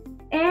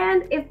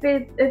 And if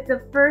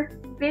the first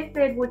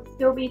visit would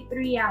still be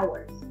 3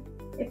 hours,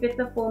 if it's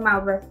a full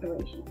mouth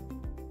restoration?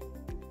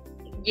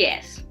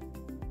 Yes,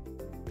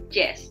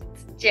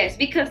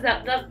 because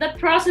the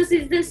process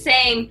is the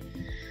same.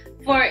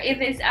 For if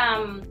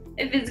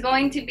it's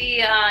going to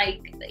be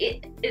like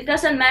it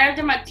doesn't matter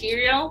the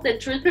material, the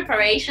tooth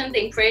preparation,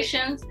 the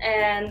impressions,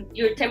 and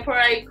your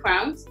temporary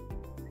crowns.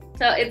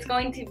 So it's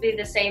going to be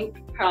the same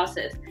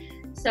process.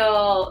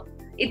 So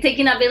it's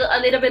taking a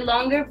little bit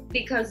longer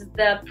because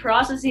the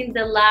process in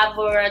the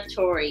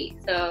laboratory.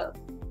 So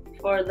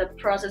for the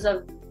process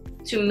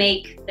to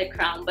make the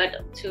crown,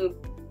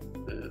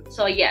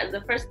 so yeah,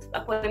 the first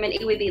appointment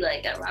it would be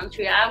like around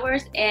 3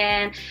 hours,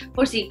 and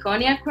for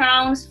zirconia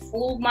crowns,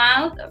 full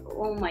mouth,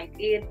 oh my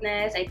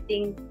goodness, I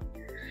think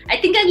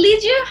at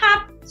least you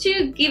have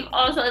to give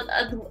us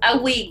a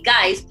week,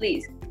 guys,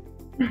 please.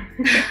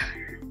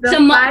 So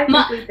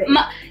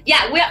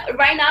yeah,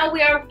 right now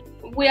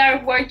we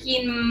are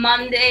working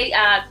Monday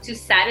to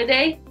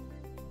Saturday.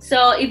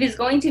 So if it's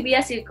going to be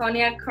a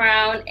zirconia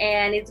crown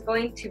and it's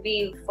going to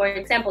be, for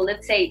example,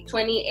 let's say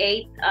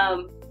 28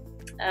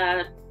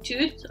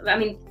 tooth, I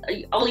mean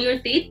all your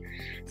teeth.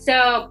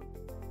 So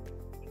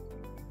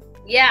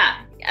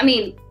yeah, I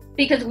mean,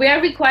 because we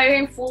are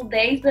requiring full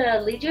days,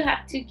 at least you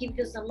have to give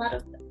us a lot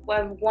of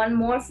one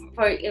more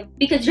for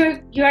because you're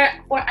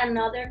for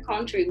another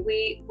country.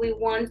 We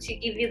want to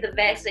give you the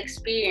best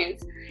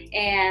experience,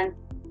 and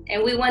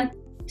we want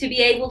to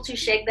be able to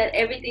check that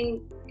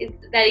everything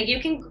that you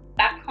can go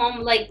back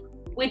home like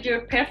with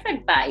your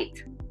perfect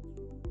bite.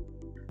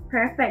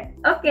 Perfect.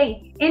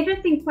 Okay,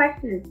 interesting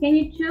questions. Can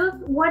you choose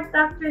what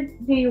doctors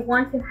do you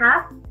want to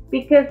have?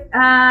 Because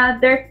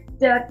there's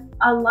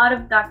a lot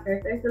of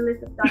doctors. There's a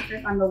list of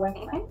doctors on the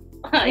website.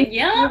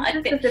 Yeah.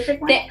 Specific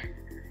one?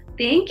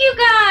 Thank you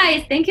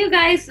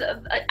guys.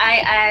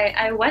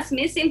 I was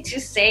missing to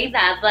say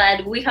that,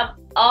 but we have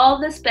all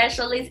the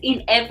specialists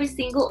in every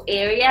single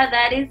area.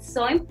 That is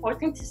so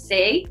important to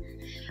say.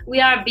 We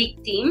are a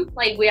big team,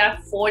 like we are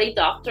 40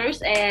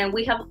 doctors, and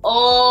we have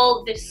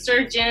all the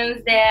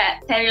surgeons, the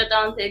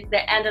periodontics,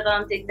 the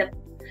endodontics,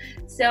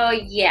 so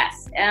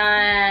yes,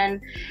 and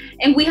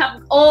we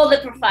have all the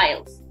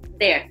profiles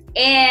there.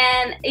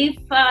 And if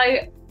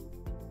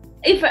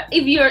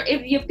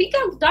if you pick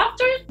a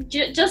doctor,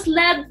 just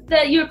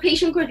let your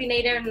patient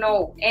coordinator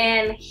know,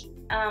 and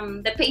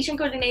the patient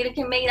coordinator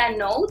can make that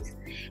note.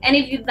 And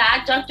if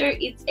that doctor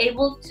is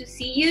able to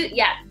see you,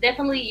 yeah,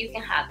 definitely you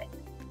can have it.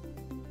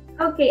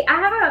 Okay, I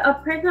have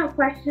a personal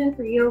question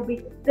for you,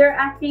 because they're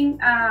asking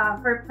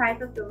for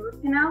price of the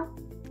root canal.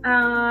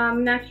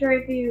 I'm not sure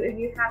if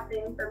you have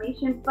the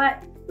information,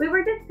 but we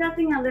were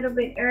discussing a little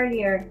bit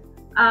earlier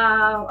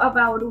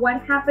about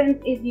what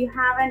happens if you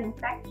have an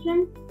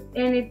infection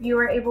and if you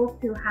are able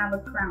to have a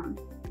crown.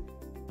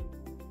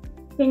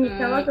 Can you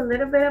tell us a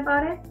little bit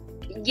about it?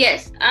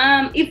 Yes.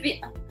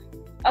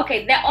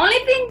 Okay, the only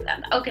thing,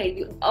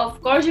 okay,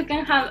 of course you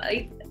can have,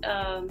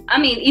 I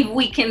mean, if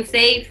we can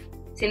save,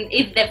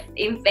 if the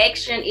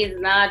infection is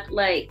not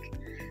like,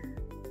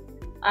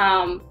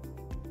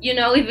 you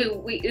know, if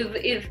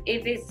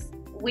it's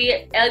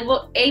we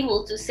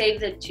able to save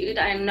the tooth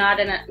and not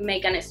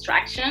make an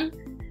extraction,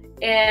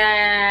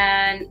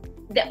 and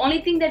the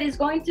only thing that is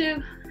going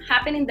to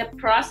happen in the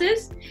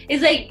process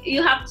is like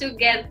you have to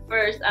get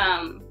first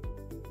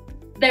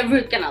the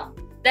root canal.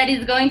 That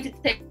is going to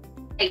take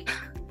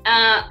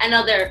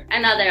another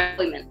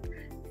appointment.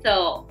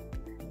 So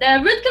the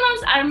root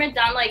canals are made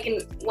done like in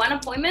one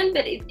appointment,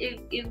 but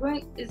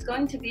it's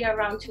going to be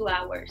around 2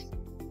 hours.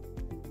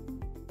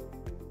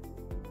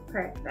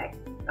 Perfect.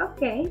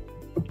 Okay.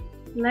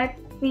 Let's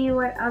see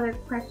what other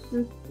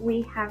questions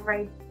we have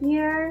right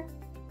here.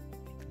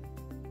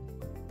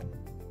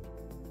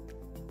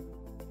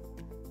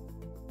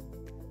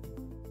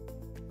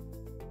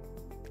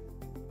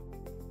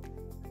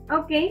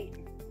 Okay.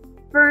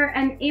 For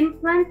an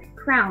implant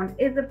crown,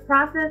 is the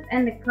process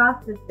and the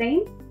cost the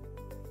same?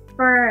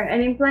 For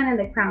an implant and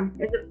the crown,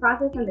 is the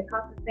process and the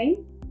cost the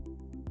same?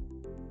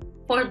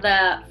 For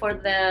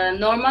the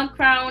normal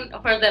crown,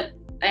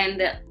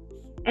 and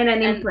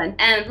an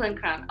implant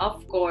crown,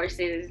 of course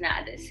it is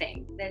not the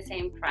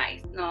same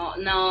price. No,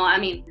 I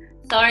mean,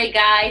 sorry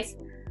guys,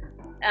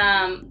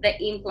 the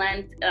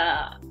implant,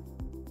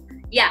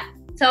 yeah,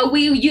 so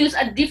we use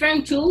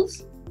different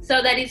tools,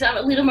 so that is a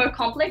little more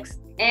complex,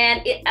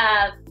 and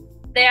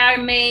they are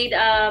made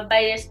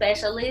by a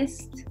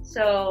specialist,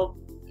 so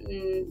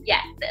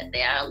yeah,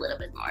 they are a little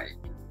bit more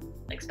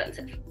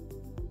expensive.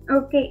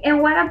 Okay,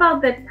 and what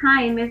about the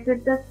time? Is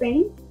it the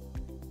same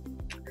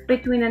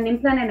between an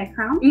implant and a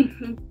crown?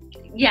 Mm-hmm.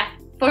 Yeah,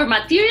 for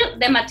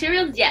the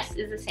materials, yes,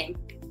 it's the same.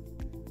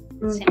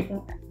 Okay.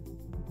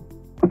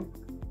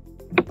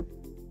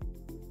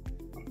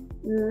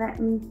 Let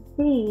me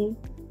see.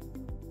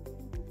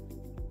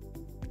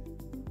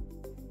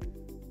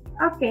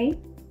 Okay.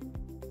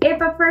 If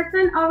a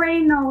person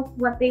already knows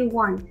what they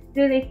want,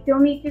 do they still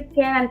need to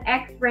get an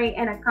X-ray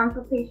and a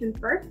consultation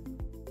first?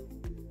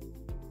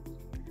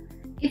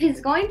 If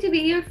it's going to be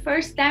your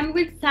first time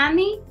with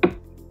Sani,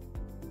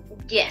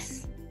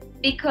 yes,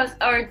 because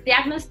our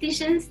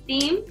diagnosticians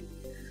team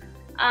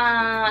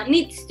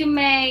needs to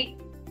make.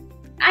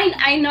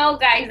 I know,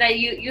 guys, that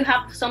you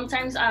have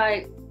sometimes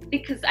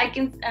because I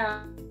can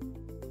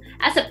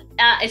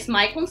as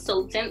my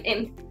consultant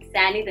in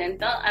Sani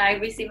Dental, I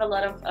receive a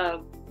lot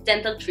of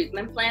dental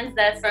treatment plans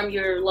that from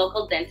your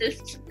local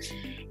dentist,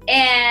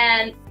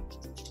 and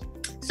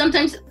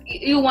sometimes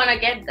you want to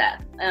get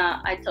that.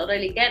 I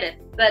totally get it,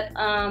 but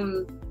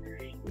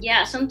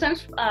yeah,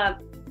 sometimes I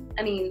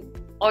mean,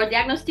 our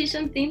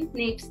diagnostician team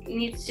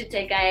needs to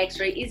take an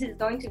X-ray. Is it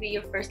going to be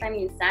your first time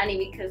in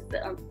Sani? Because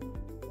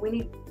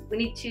we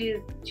need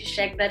to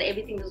check that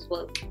everything is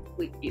well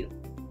with you.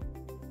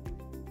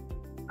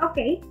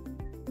 Okay,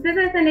 this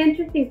is an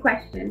interesting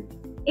question.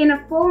 In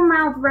a full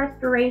mouth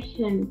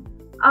restoration,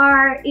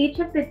 are each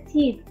of the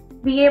teeth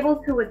be able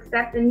to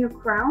accept a new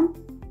crown?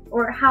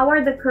 Or how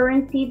are the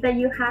current teeth that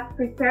you have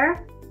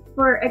prepared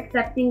for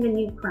accepting the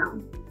new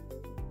crown?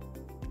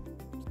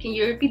 Can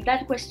you repeat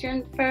that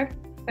question first?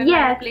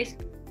 Yes, please.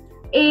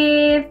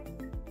 If,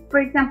 for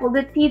example,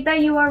 the teeth that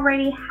you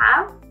already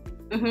have,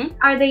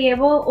 are they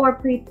able or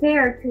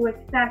prepared to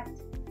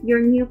accept your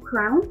new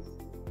crowns?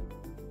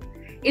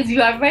 If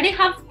you already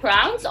have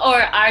crowns, or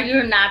are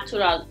you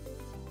natural?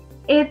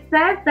 It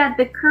says that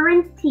the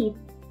current teeth.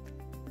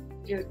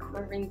 Your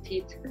current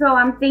teeth. So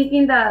I'm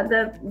thinking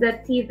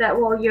the teeth that,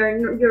 well,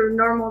 your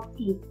normal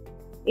teeth,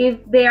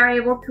 if they are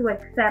able to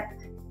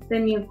accept the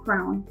new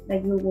crown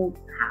that you will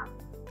have.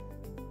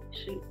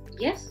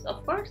 Yes,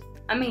 of course.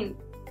 I mean,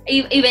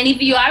 even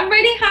if you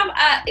already have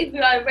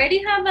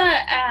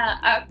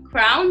a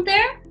crown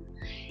there,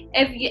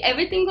 if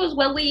everything goes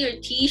well with your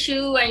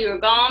tissue and your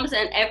gums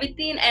and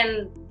everything,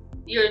 and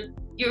your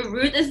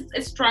root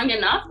is strong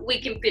enough,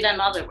 we can put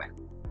another one.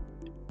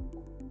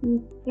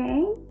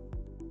 Okay.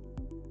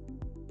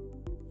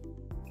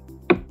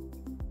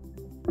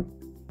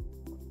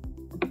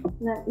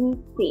 Let me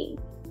see.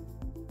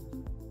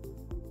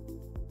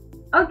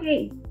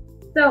 Okay,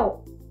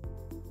 so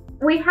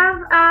we have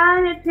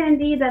an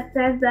attendee that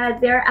says that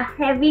they're a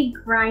heavy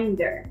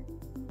grinder.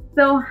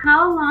 So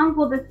how long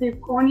will the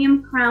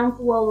zirconium crowns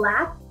will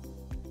last?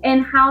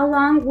 And how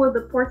long will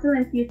the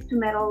porcelain fused to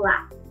metal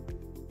last?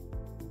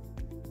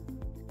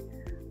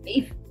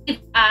 If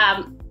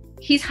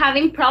he's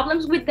having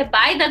problems with the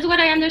bite. That's what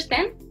I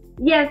understand.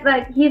 Yes,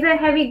 like he's a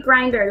heavy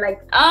grinder. Like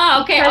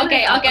Oh, okay, because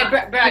okay, of- okay,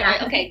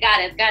 yeah. okay, got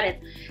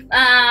it.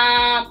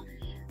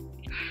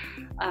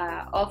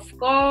 Of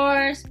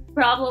course,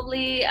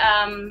 probably.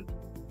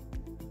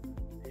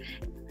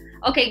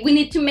 Okay, we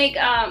need to make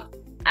a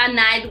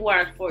night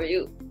ward for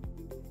you,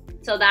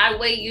 so that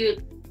way you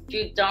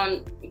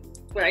don't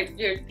brush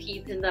your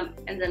teeth in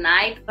the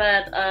night.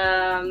 But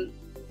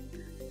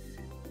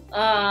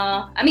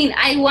I mean,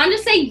 I want to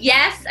say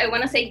yes. I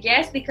want to say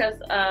yes because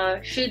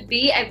should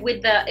be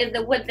with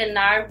the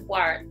night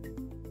ward,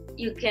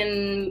 you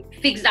can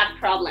fix that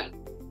problem.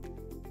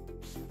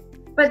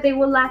 But they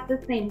will last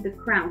the same, the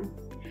crowns.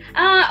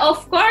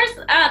 Of course,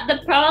 the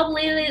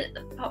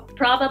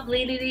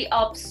probability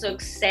of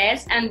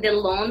success and the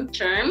long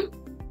term,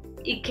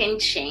 it can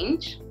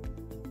change,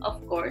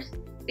 of course,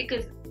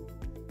 because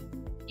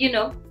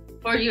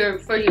for your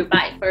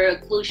bite, for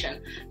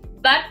occlusion.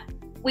 But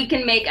we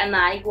can make an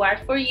eye guard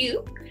for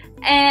you,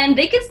 and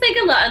they can take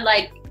a lot.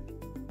 Like,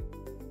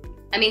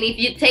 I mean, if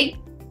you take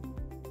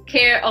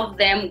care of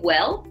them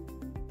well,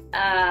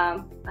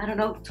 I don't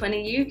know,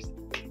 20 years.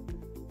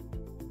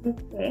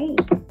 Okay.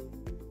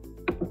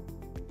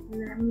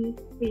 Let me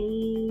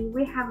see.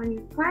 We have a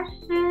new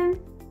question.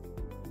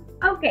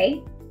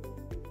 Okay.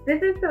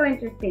 This is so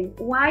interesting.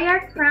 Why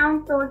are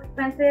crowns so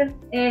expensive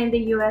in the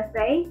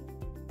USA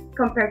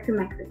compared to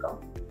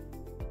Mexico?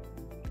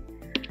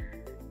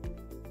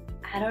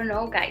 I don't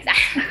know, guys.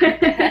 I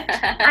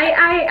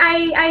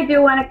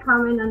do want to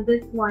comment on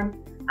this one.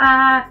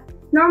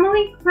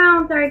 Normally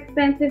crowns are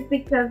expensive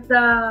because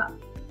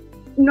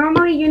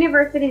normally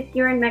universities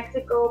here in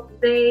Mexico,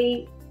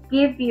 they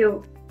give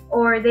you,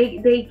 or they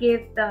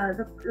give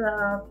the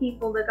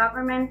people, the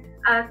government,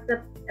 a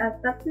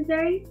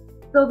subsidiary,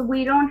 so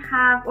we don't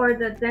have, or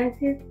the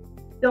dentists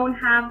don't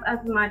have as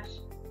much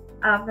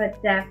of a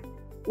debt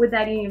with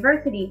that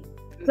university.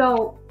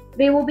 So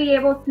they will be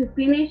able to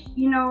finish,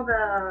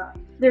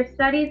 their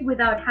studies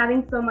without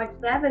having so much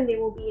debt, and they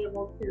will be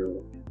able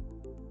to,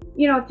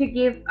 to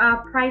give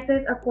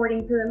prices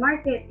according to the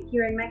market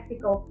here in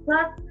Mexico.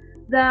 Plus,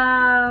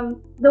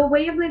 the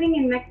way of living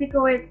in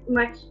Mexico is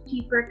much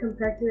cheaper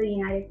compared to the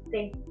United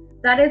States.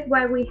 That is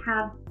why we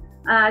have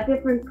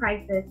different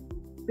prices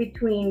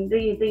between the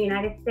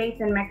United States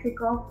and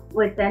Mexico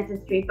with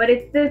dentistry. But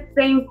it's the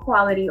same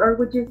quality, or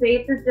would you say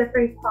it's a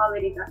different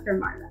quality, Dr.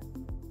 Marla?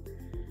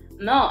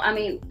 No, I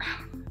mean,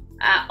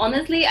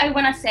 honestly, I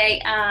want to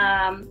say,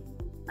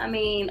 I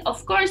mean,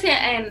 of course,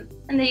 in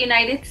the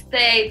United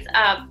States,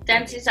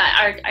 dentists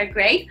are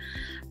great.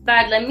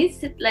 But let me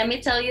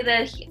tell you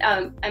that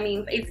I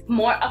mean, it's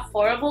more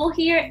affordable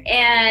here,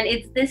 and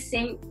it's the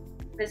same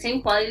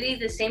quality,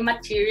 the same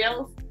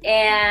materials,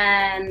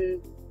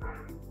 and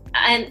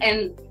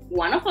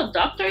one of the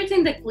doctors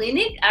in the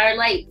clinic are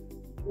like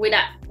with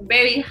a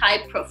very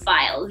high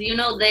profiles. They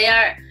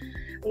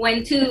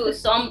went to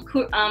some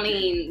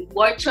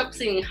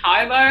workshops in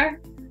Harvard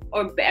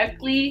or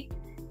Berkeley.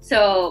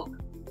 So,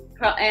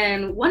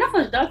 and one of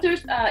our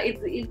doctors,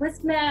 it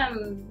was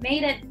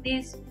made at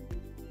this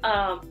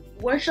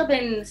workshop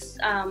in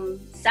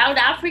South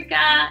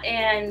Africa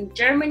and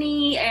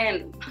Germany,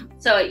 and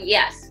so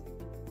yes.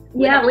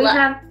 Yeah, we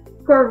have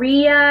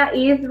Korea,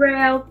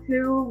 Israel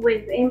too,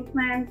 with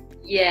implants.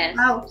 Yes.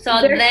 Wow,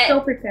 so they're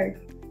so prepared.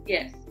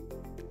 Yes.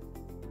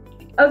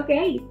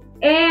 Okay,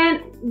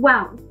 and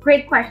wow,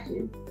 great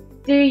question.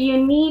 Do you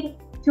need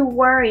to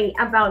worry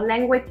about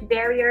language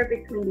barrier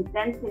between the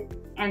dentist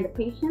and the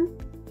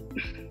patient?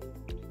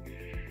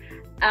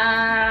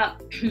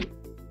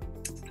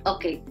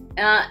 Okay.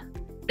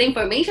 The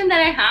information that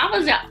I have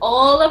is that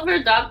all of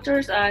our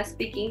doctors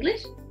speak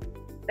English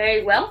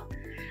very well.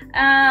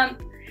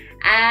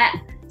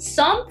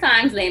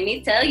 Sometimes, let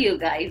me tell you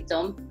guys,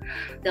 don't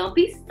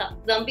be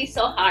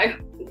so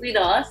hard with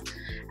us.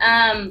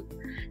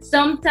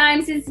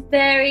 Sometimes it's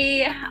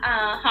very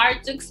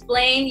hard to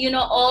explain,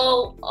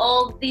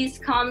 all these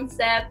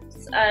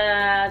concepts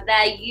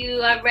that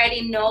you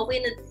already know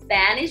in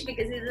Spanish,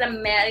 because it's a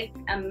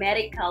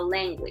medical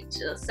language,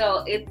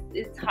 so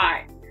it's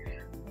hard.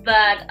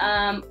 But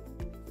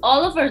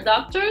all of our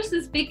doctors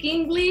speak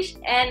English,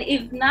 and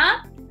if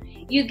not,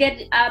 you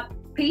get a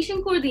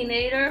patient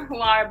coordinator who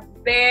are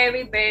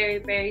very, very,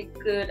 very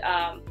good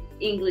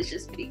English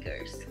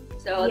speakers,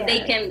 so yes, they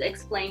can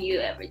explain you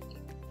everything.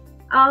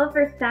 All of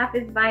our staff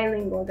is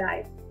bilingual,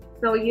 guys,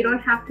 so you don't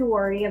have to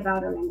worry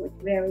about a language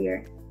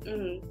barrier.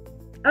 Mm-hmm.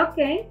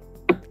 Okay,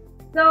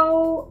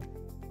 so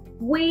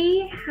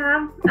we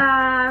have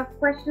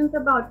questions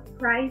about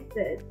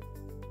prices.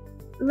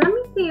 Let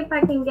me see if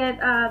I can get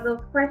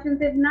those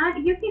questions. If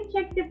not, you can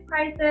check the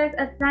prices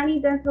at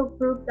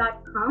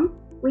sanidentalgroup.com.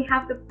 We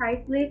have the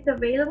price list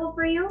available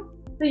for you,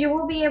 so you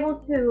will be able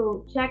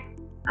to check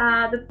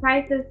the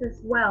prices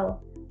as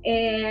well.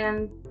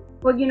 And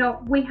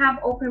well, we have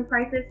open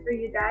prices for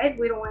you guys.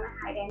 We don't want to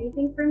hide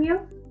anything from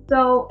you.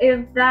 So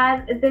if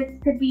this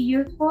could be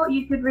useful,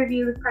 you could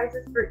review the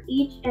prices for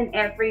each and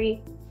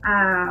every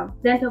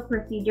dental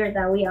procedure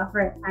that we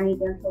offer at Sani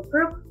Dental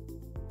Group.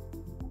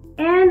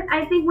 And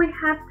I think we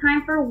have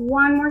time for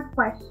one more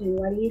question.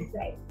 What do you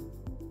say?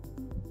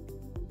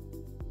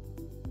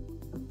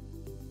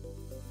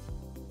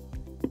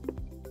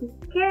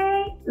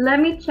 Okay, let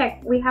me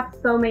check. We have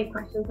so many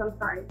questions. I'm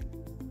sorry.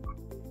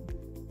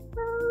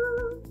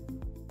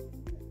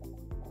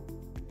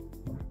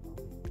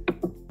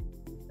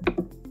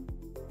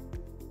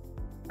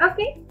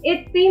 Okay,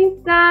 it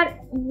seems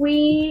that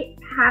we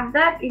have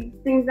that. It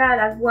seems that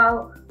as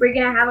well, we're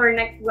gonna have our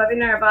next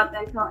webinar about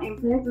dental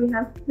implants. We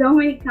have so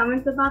many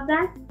comments about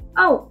that.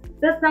 Oh,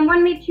 does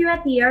someone meet you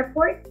at the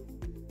airport?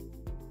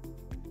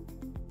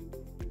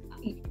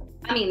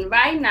 I mean,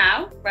 right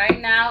now,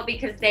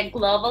 because the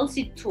global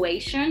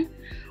situation,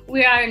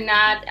 we are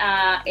not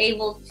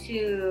able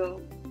to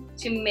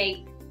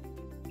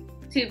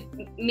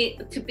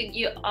pick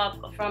you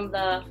up from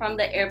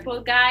the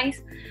airport,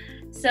 guys.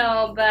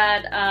 So,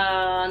 but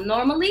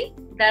normally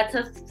that's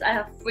a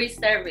free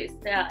service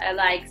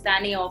like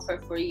Sani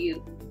offer for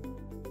you,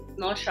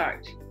 no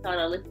charge,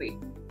 totally free.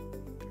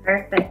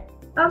 Perfect.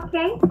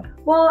 Okay.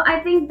 Well,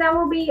 I think that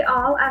will be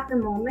all at the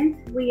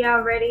moment. We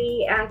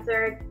already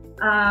answered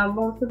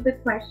most of the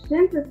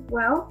questions as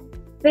well.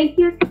 Thank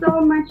you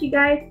so much, you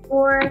guys,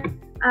 for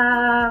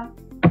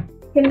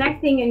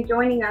connecting and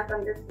joining us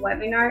on this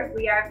webinar.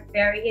 We are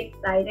very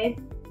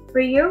excited for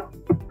you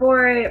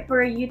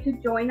to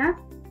join us.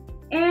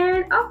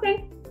 And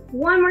okay,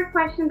 one more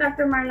question,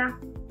 Dr. Marla.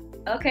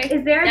 Okay.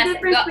 Is there a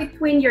difference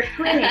between your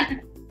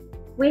clinics?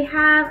 We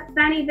have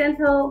Sani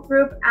Dental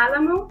Group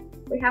Alamo,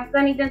 we have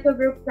Sani Dental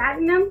Group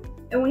Platinum,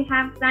 and we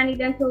have Sani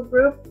Dental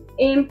Group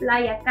in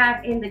Playa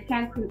Car in the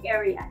Cancun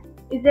area.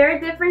 Is there a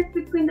difference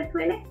between the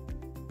clinics?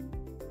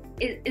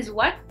 Is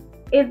what?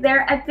 Is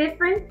there a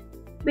difference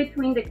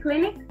between the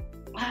clinics?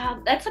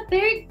 That's a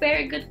very,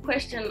 very good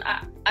question.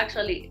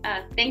 Actually,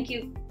 thank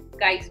you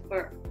guys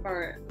for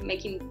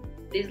making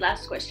this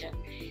last question,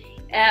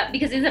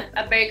 because it's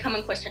a very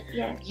common question.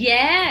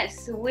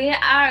 Yes, we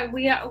have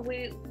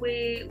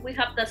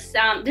the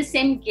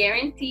same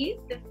guarantee,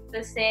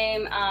 the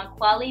same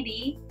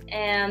quality,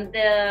 and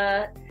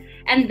the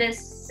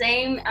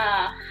same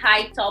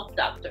high top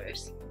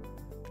doctors.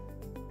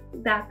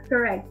 That's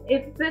correct.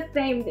 It's the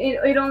same.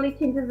 It only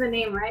changes the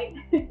name, right?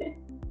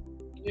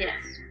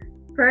 Yes.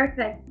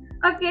 Perfect.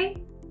 Okay.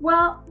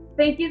 Well,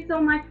 thank you so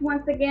much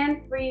once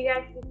again for you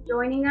guys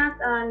joining us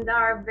on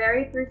our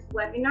very first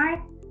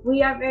webinar.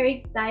 We are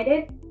very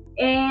excited.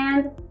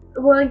 And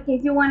well, in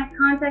case you want to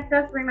contact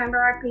us, remember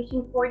our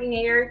patient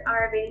coordinators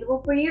are available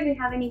for you. If you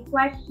have any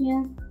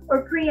questions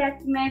or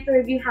pre-estimates, or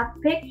if you have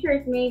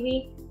pictures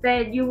maybe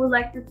that you would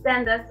like to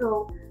send us,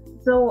 so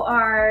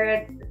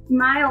our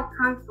smile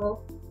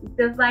consult,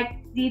 just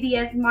like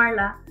DDS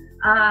Marla,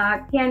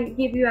 can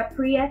give you a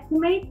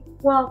pre-estimate,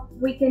 well,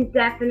 we can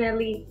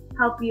definitely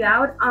help you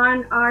out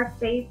on our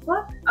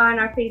Facebook. I'm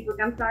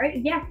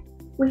sorry. Yes,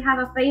 we have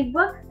a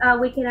Facebook.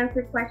 We can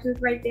answer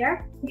questions right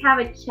there. We have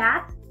a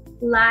chat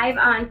live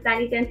on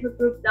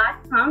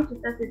sanidentalgroup.com,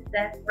 just as it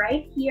says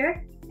right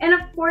here. And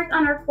of course,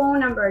 on our phone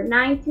number,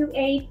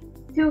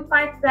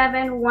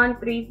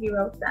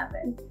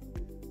 928-257-1307.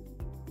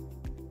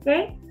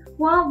 Okay.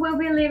 Well, we'll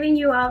be leaving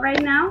you all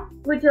right now.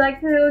 Would you like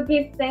to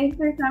give thanks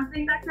or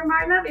something, Dr.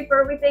 Marla,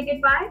 before we say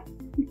goodbye?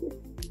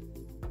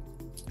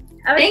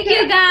 Okay. Thank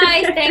you,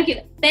 guys.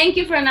 Thank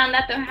you,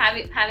 Fernanda, for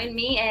having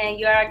me, and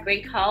you are a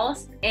great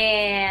host.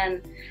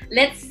 And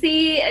let's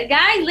see,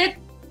 guys.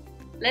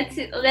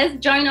 Let's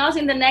join us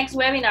in the next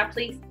webinar,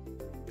 please.